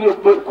tur fii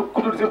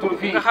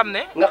nga xam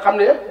ne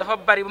dafa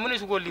bari ba mënu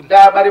su koo lim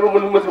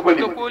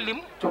te koo lim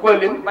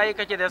bàyyi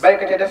ka ci des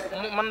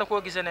mën na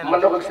koo gisee neneen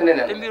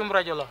te mbirum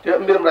rajo la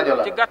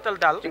ci gàttal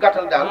daal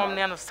moom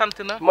nee na sant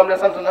na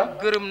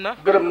gërëm na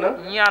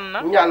ñaan na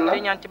te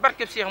ñaan ci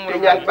barkeb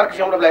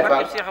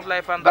Cheikh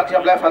Abdoulaye Fall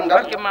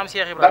barkeb maam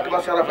Cheikh Ibrahima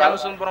yàlla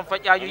suñu borom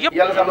faj aaju yëpp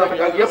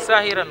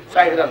saahiran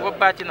wa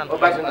baatinan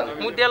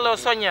mu delloo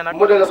soññee nag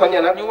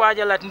ñu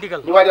waajalaat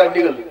ndigal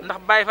ndax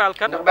Baye Fall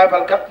kat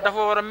dafa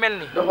war a mel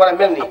ni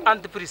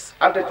entreprise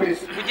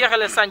bu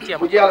jeexalee sànceem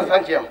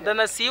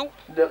dana siiw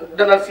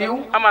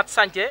amaat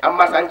sànce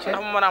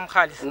ndax mu mën a am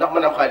xaalis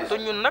te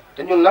ñun nag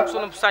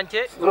sunu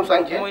sànce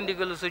mooy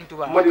ndigalu Sëñ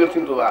Touba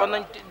kon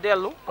nañ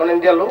dellu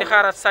di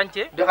xaaraat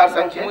sànce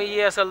muy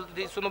yeesal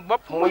di sunu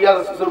bopp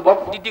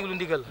di diglu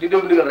ndigal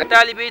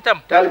taalibe itam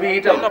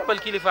day noppal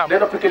kilifaam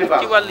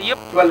ci wàll yëpp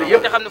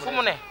te xam ne fu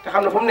mu ne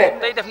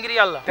tey def ngir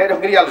yàlla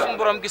suñu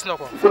borom gis na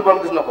ko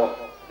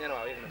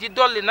di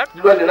dolli nag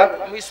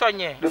muy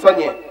soññee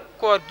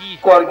koor gii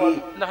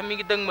ndax mi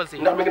ngi dëgmal si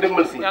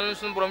yàlla na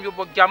suñu borom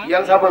yóbbu ak jàmm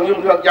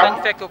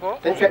dañ fekk ko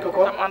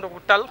tam ànd ko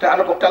tal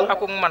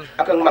ak man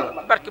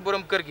barke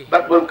borom kër gi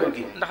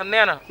ndax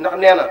nee na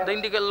day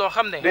ndigal loo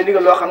xam ne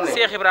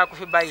Cheikh Ibra ko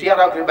fi bàyyi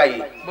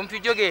ba mu fi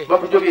jógee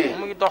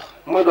muy dox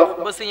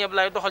ba sëñ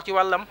Abdoulaye doxal ci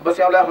wàllam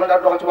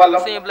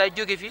sëñ Abdoulaye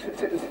jóge fi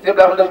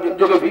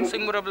sëñ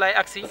Modou Abdoulaye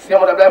agsi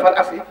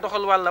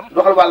doxal wàllam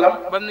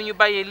ba nu ñu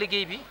bàyyee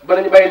liggéey bi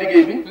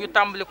ñu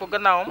tàmbali ko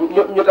gannaawam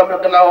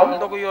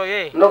ndogu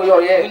yooyee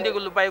ñu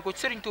ndigal lu bàyyi ko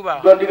Serigne Touba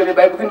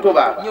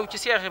ñëw ci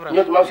Cheikh Ibra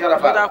ñu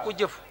daa ko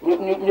jëf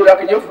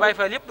Baye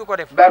Fall yëpp du ko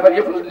def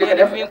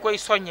mi ngi koy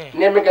soññee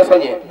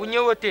bu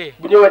ñëwatee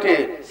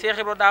Cheikh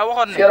Ibra daa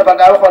waxoon ne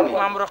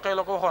maam Roqee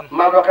la ko waxoon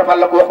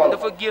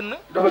dafa génn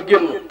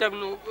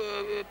teglu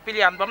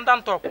piliyaan ba mu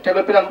daan toog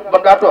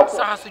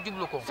saxar su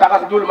jublu ko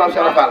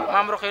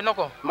maam Roqee na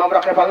ko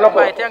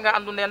waaye tee nga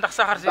àndu ne ndax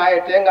saxar si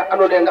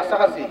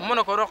mu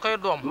ne ko Roqee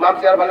doom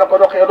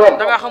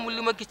da nga xamul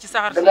li ma gis ci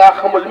saxar si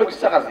ma gis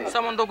saxaar si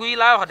sama ndogu yi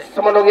laa wax de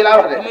sama ndog yi laa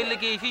wax de muy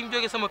liggéey fii mu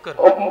jóge sama kër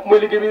muy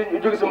liggéey bi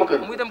jóge sama kër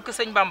muy dem kër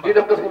sëñ Bamba di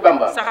dem kër sëñ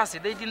Bamba saxaar si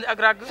day dindi ak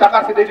ràgg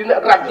saxaar si day dindi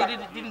ak ràgg di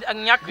dindi ak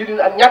ñàkk di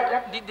dindi ak ñàkk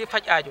di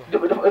faj aajo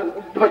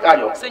di faj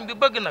aajo sëñ bi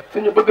bëgg nag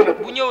sëñ bi bëgg nag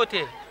bu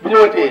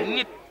ñëwatee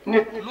nit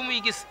lu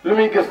muy gis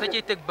da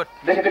ciy teg bët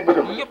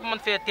bëtam ñëpp mën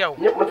fee teew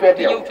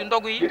di ñëw ci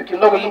ndogu yi ci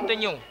ndogu yi mënta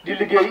ñëw di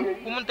liggéey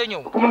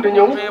ku mënta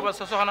ñëw nga yebal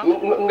sa soxna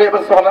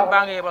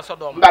mbaa nga yebal sa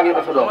doom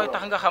mooy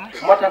tax nga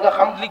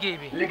xam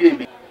liggéey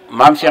bi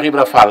maam Cheikh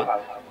Ibra Fall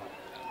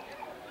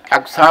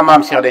ak sama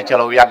maam Cheikh de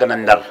Calaw yàgg na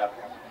Ndar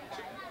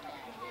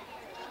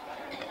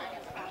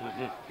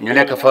ñu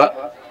nekk fa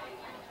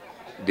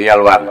di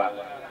yalwaan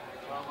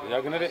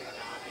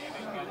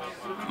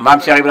maam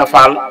Cheikh Ibra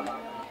Fall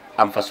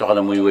am fa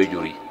soxna muy way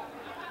jur yi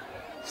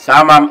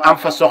sama maam am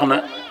fa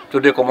soxna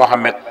tudde ko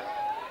Mohamed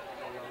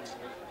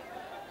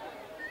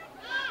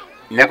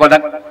ne ko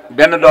nag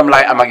benn doom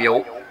laay am ak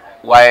yow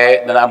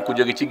waaye dana am ku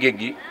jóge ci géej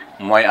gi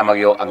mooy am ak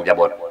yow ak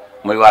njaboot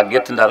muy waa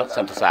Gétt Ndar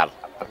sant Saal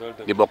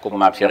di bokk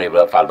maam Cheikh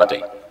Ibra Fall ba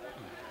tey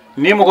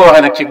nii mu ko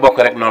waxee nag ci bokk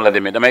rek noonu la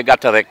demee damay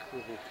gàttal rek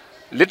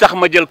li tax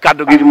ma jël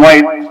kàddu gi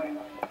mooy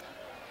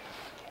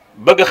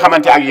bëgg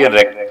xamante ak yéen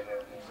rek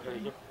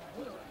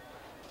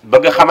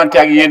bëgg xamante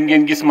ak yéen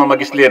ngeen gis ma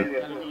gis leen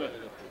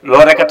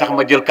loolu rek a tax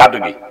ma jël kàddu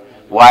gi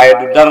waaye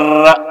du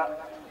dara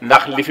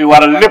ndax li fi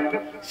waral lépp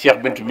Cheikh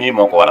Bintu mii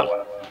moo ko waral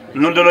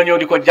nun dañoo ñëw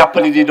di ko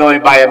jàppali di doomi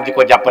baayam di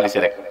ko jàppali si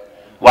rek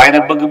waaye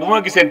nag bëgg bu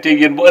ma giseen teeg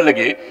yéen bu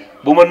ëllëgee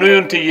bu ma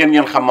nuyoonte yéen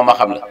ngeen xam ma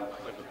xam la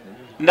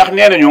ndax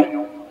nee nañu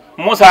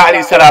Moussa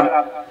alayhi salaam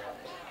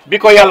bi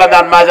ko yàlla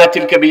naan maza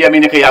tilka bi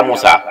yaminika yaa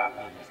Moussa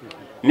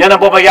nee na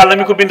booba yàlla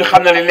mi ko bind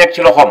xam na li nekk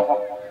ci loxoom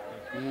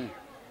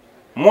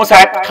Moussa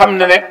it xam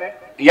na ne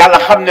yàlla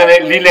xam na ne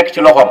lii nekk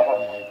ci loxoom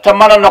te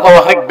mënoon na ko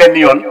wax rek benn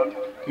yoon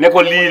ne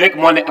ko lii rek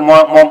moo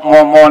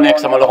nekk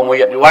sama loxo mu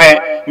yet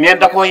waaye neen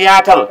da koo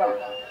yaatal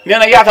nee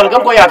na yaatal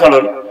gam ko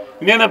yaataloon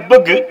nee na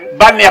bëgg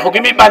bànneexu gi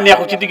muy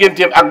bànneexu ci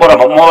digganteem ak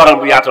boromam moo waral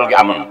bu yaatal gi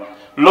amoon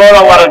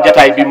looloo waral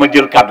jataay bi ma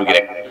jël kàddu gi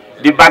rek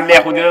di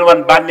bànneexu di leen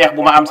wan bànneex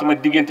bu ma am sama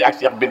diggante ak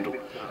Cheikh Bintu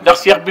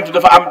ndax Cheikh Bintu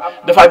dafa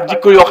am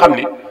jikko yoo xam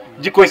ni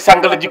jikkoy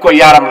sang la jikkoy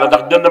yaaram la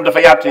ndax dëndam dafa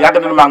yaatu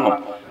yàgg na ma ak moom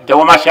te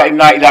wa maa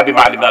sha'naa illaa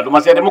bimaa alimnaa du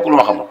ma seede mukk lu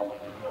ma xamul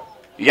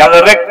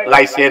yàlla rek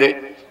laay seede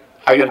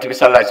ak yonent bi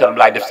sallallaahu alayhi wa sallam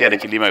laay def seede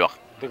ci lii may wax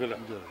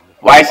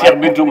waaye Cheikh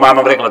Bintu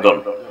maamam rek la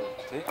doon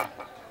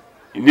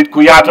nit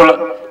ku yaatu la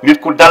nit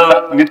ku dal la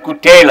nit ku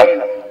teey la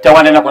te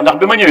wane na ko ndax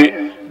bi ma ñëwee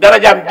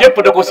darajaam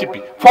jépp da ko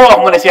sippi foo wax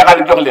mu ne Cheikh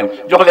Alim jox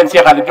leen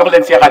Cheikh Alim jox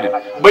leen Cheikh Alim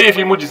ba yëf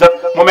yi mujj sax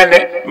mu mel ne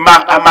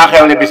maa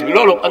xewle bés bi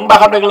loolu ak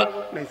mbaaxam rek la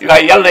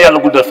waaye yàlla na yàlla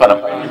guddal fanam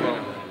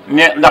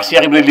ne ndax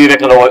Cheikh Ibrahima lii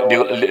rek la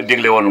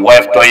digle woon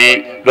woyof tooy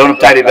yi doonu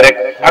taalibe rek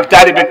ak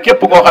taalibe képp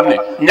koo xam ne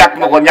ñàkk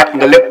nga ko ñàkk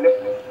nga lépp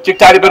ci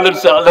taalibe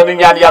la ñu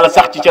ñaan yàlla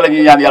sax ci la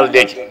ñuy ñaan yàlla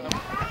dee ci.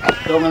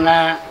 toog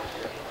naa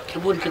ci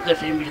buntu kër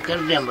sëñ bi kër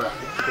Demba.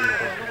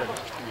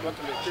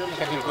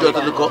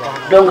 jottali ko.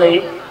 dongo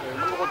yi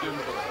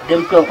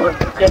dem toog ko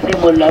kër sëñ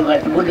Modou laa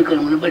bàyyi ci buntu kër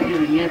mu ne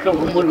Basiru ñu toog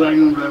ko Modou Ba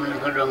ñu doon ne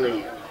ko dongo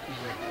yi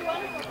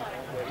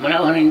ma ne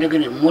wax nañ dëgg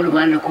de Modou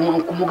Ba ne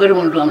ku mu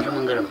gërëmoon du am sama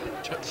ngërëm.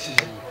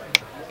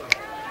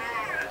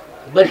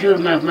 Basiru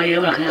ma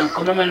yow wax nga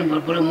comme ma ne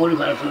borom Modou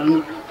Ba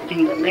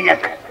nga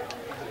ñàkk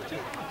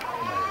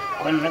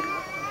kon nag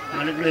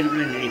ma rek leen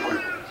di kon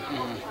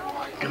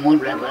te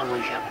Modou Ba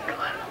mooy Cheikh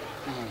Touba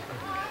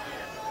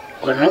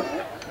kon nag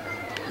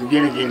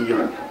jërëjëf jëf.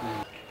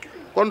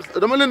 kon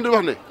dama leen di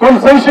wax ne. kon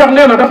sëñ Cheikh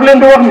nee na daf leen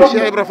di wax ni.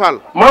 Cheikh Ibra Fall.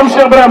 maam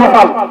Cheikh Ibrahima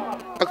Fall.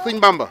 ak sëñ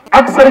Bamba.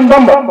 ak sëriñ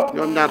Bamba.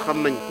 ñoom ñaar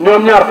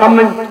xam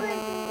nañ.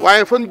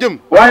 waaye fan jëm.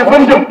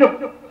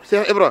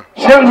 Cheikh Ibra.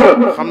 Cheikh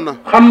Ibra. xam na.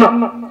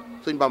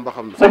 sëñ Bamba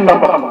xam na.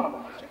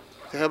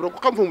 Cheikh Ibra ku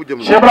xam fa mu jëm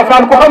la. Cheikh Ibra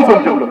Fall ku xam fa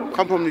mu jëm la.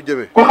 xam fa mu ñu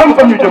jëmee. ku xam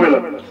fa ñu jëmee la.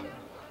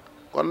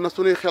 kon na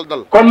suñuy xel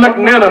dal. kon nag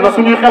nee na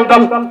suñuy xel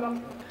dal.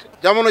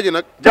 jamono ji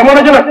nag.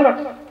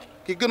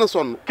 ki gën a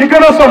sonn.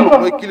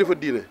 mooy kilifa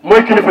diine.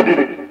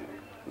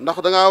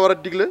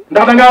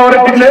 ndax da ngaa war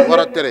a digle. war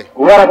a tere.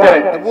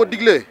 te boo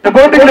diglee.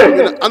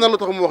 ñu ne ana lu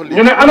tax mu wax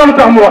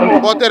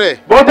lii. boo teree.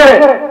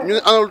 ñu ne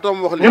ana lu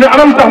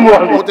tax mu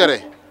wax lii. mu tere.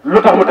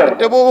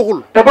 te boo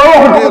waxul.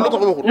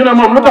 ñu ne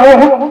moom lu tax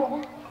waxul.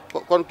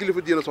 kon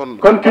kilifa diine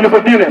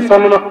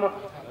sonn na.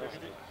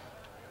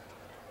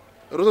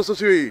 réseaux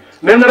sociaux yi.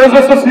 nee na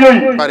réseaux sociaux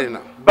yi.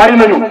 bari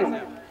nañu.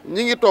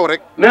 ñi ngi toog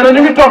rek. nee na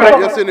ñu ngi toog rek.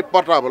 yor seen i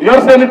portable.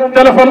 yor seen i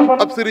téléphone.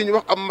 ab sëriñ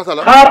wax am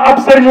masala. xaar ab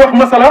sëriñ wax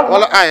masala.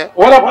 wala aaya.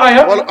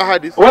 wala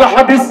ahadis.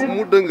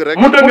 mu dëng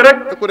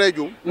rek. te ku ne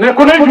juum.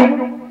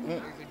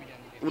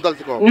 mu dal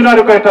ci kawam. ñu daal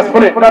di koy tas fu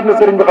ne. daal na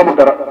sëriñ bi xamul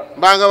dara.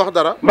 mbaa nga wax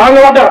dara.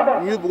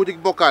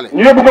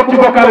 ñu yóbbu ko ci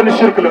bokkaale. ni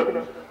shirk la.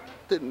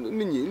 te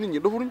nit ñi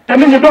dofuñu.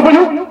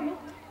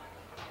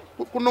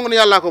 ku nangu ne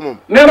yàllaa ko moom.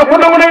 nee na ku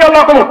nangu ne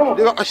yàllaa ko moom.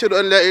 di wax ashhadu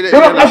an laa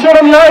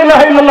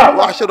ilaaha illallah.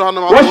 wa ashhadu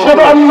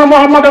anna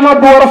muhammadan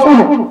abduhu wa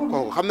rasuluhu.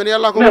 kooku xam na ne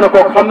yàllaa ko moom. nee na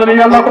kooku xam na ne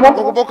yàllaa ko moom.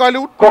 kooku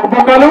bokkaaliwut.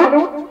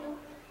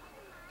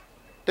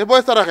 te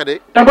booy saraxe de.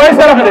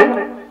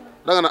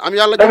 da nga naan am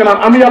yàlla da nga naan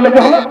am yàlla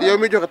jox la yow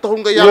mi joxe taxul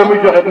nga yàlla yow mi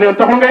joxe neen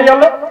taxul nga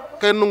yàlla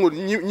kay nangu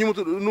ñi mu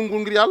nangu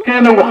ngir yàlla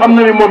kay nangu xam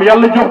na ni moom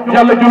yàlla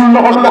jëlul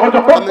loxo jox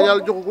ko xam ne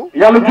yàlla joxu ko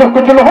yàlla jox ko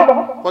ci loxo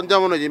kon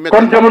jamono ji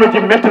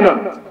métti na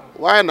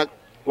waaye nag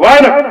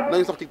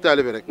nañ sax ci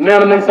taalibe rek nee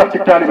na nañ sax ci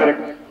taalibe rek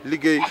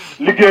liggéey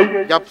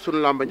jàpp suñu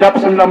làmbañ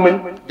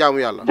jaamu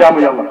yàlla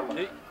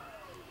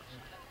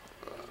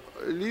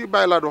lii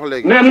bàyyi laa wax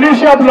léegi neen lii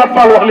Cheikh Abdoulaye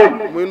Fall wax léegi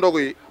muy ndogu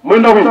yi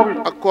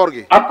ak koor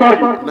gi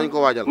nañ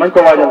ko waajal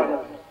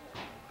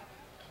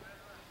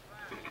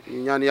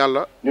ñu ñaan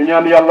yàlla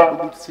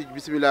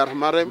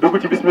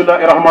dugg ci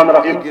bismillahi rahmaani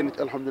rahim génn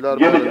ci alhamdulillahi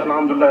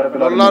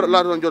rabbil alamin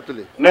laa doon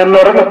jottali neen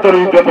loolu rek ak tër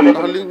yu jottali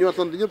ndax li ñu war a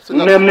sant ñëpp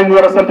neen li ñu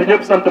war a sant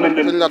ñëpp sant nañ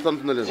leen sëñ laa sant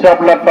na leen Cheikh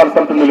Abdoulaye Fall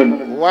sant na leen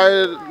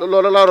waaye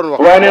loolu laa doon wax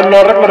waaye neen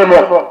loolu rek la doon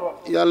wax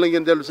yàlla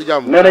ngeen dellu si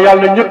jàmm nee na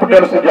yàlla na ñëpp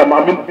dellu si jàmm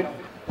amin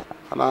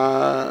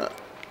xanaa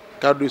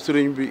kàddu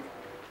sëriñ bi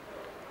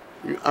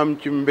ñu am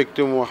ci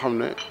mbégte moo xam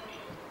ne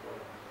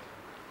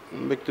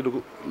mbégte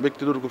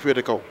dootu ko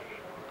féete kaw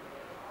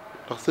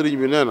ndax sëriñ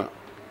bi nee na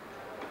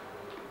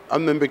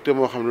am na mbégte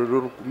moo xam ne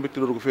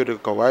dootu ko féete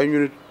kaw waaye ñu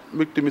nit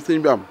mbégte mi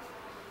sëriñ bi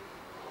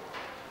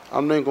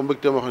am nañ ko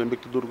mbégte moo xam ne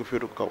mbégte dootu ko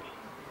féete kaw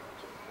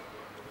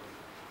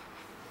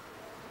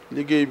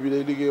liggéey bi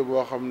day liggéey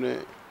boo xam ne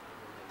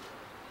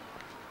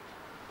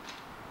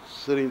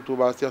sëriñ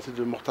Touba Cheikh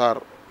Sidil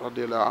Mokhtar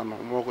radiyallahu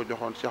anhu moo ko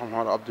joxoon Cheikh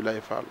Mouhamadou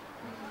Abdoulaye Fall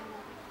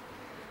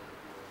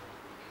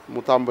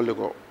mu tàmbali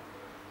ko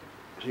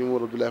Cheikh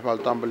Mouhamadou Abdoulaye Fall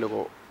tàmbali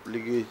ko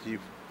liggéey ci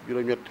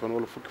juróom-ñetti fan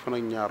wala fukki fan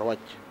ak ñaar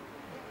wàcc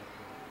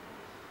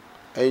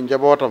ay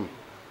njabootam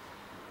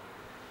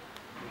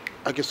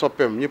ak i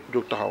soppeem ñëpp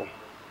jóg taxaw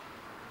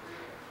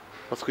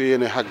parce que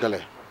yéene xàggale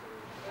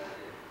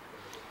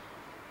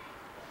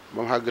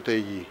ba mu xàgg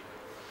tey jii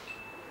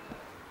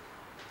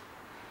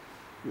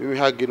bi mu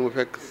xàggit mu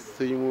fekk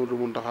sëñ Modou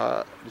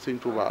Mountakha di sëñ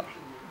Touba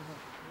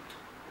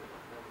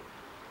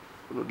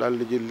lu daal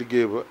di jël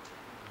liggéey ba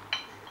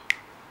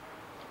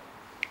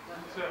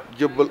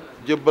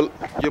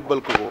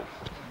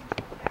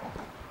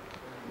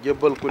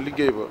jébbal ko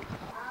liggéey ba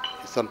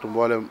sant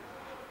mboolem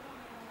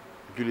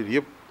jullit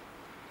yëpp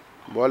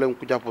mboolem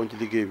ku jàppoon ci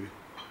liggéey bi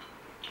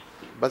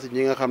basi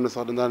ñi nga xam ne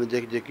sax dañ daan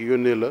jékki-jékki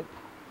yónnee la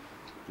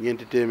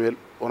ñeenti téeméer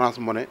Orange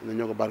Money na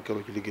ñoo ko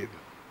barkeeloo ci liggéey bi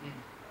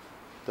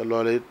te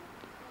loole it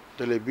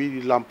télé bii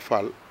di Lamp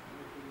Fall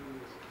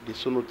di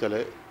sunu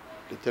télé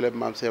di télé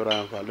maam Cheikh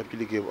Ibrahima Fall def ci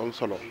liggéey bu am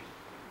solo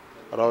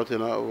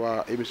rawatina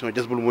waa émission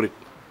Jazbul Murid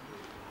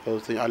yow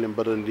sëñ Alim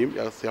Badara Ndim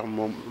ak Cheikh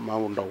moom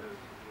Mamour Ndaw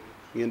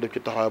ngeen def ci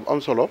taxawaay bu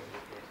am solo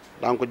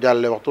daa ko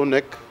jàllale waxtu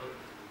nekk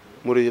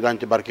murid yi daañu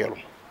ci barkeelu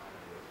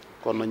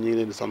kon nag ñu ngi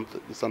leen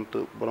di sant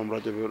borom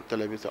rajo bi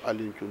télé bi sax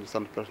Aliou Thioune di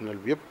sant personnel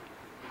bi yëpp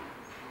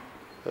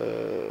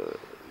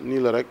nii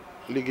la rek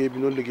liggéey bi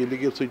noonu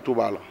liggéey sëñ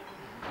Touba la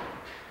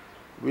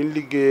bu ñu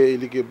liggéey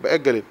ba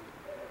eggalit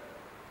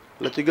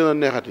la ci gën a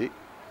neexati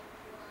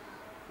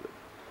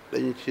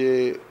dañu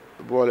ci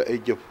boole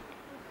ay jëf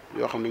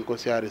yoo xam ne dañu ko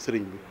siyaare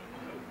sëriñ bi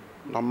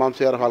ndax maam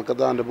Cheikh Rafal ka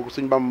daande bu ko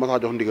sëñ Bamba masaa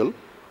jox ndigal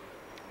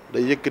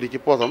day yëkkati ci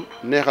poosam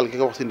neexal ki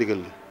ko wax si ndigal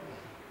li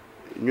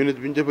ñu nit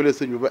bi ñu jëfalee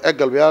sëñ bi ba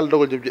eggal bi yàlla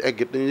dogal jëf ji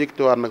eggit dañuy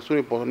yëkkatiwaat nag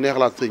suñu poosam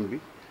neexalaat sëñ bi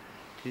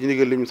ci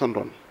ndigal li ñu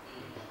santoon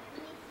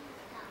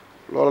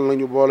loolu nag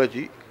ñu boole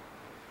ci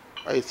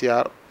ay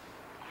siyaar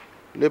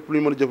lépp lu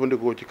ñu mën a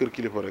jëfandikoo ci kër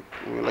kilifa rek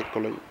muy laj ko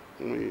lañ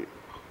muy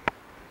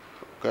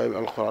kaay bi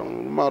alxuraan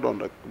lu maa doon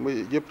rek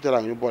muy yëpp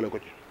teraanga ñu boole ko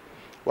ci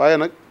waaye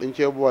nag dañ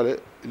cee boole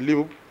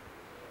limub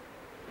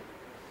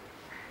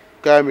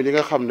kaamil yi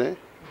nga xam ne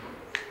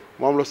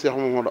moom la Cheikh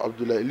Mouhamadou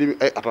Abdoulaye limi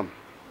ay atam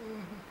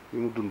yu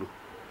mu dund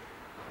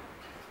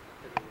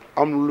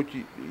am lu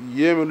ci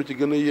yéeme lu ci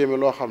gën a yéeme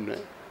loo xam ne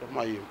daf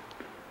maa yéem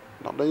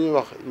ndax dañuy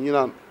wax ñi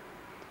naan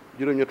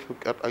juróom-ñett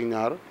fukki at ak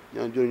ñaar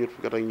ñaan juróom-ñett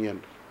fukki at ak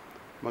ñeent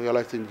ma nga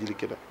laaj sëñ jili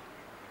ki da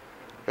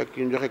fekk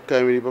ñu joxe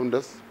kaamil yi ba mu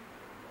des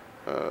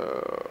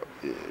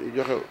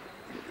joxe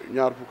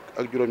ñaar fukk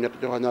ak juróom-ñett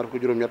joxe ñaar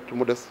fukk juróom-ñett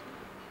mu des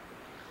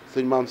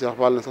sëñ maam Cheikh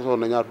Fall ne sasoon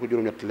na ñaar fukk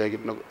juróom-ñett léegi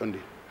dina ko indi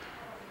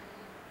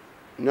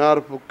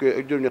ñaar fukk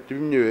ak juróom-ñett bi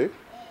mu ñëwee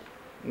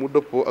mu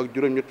dëppoo ak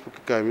juróom-ñett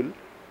fukki kaamil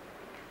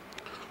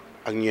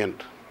ak ñeent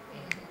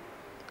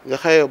nga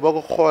xëye boo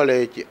ko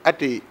xoolee ci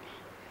ati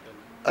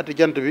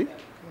jant bi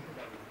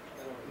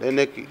day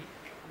nekk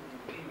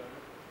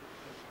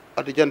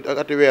ati jant ak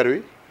ati weer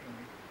wi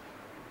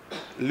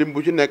lim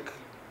bu ci nekk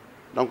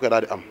danga koy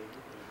daal di am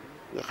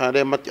nga xam ne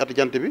day mat ci ati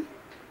jant bi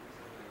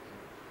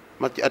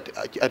mat ci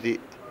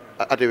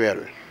ati weer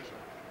wi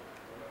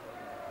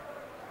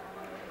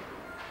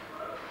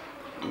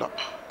ndax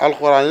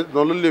alxuraan it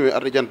noonu la limee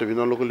ati jant bi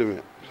noonu la ko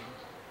limee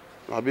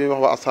ndax bi muy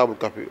wax waa asaabul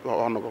kaf bi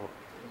wax na ko fa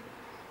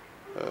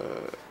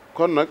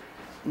kon nag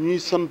ñuy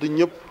sant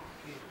ñëpp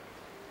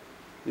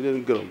di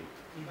leen gërëm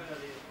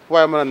fu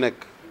waaye mën a nekk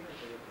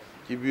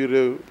ci biir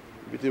réew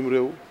bitim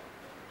réew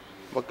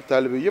mbokk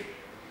taalibe yëpp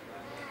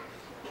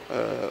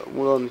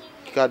mu doon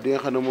kàddu yi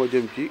nga xam ne moo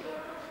jëm ci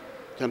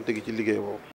cant gi ci liggéey boobu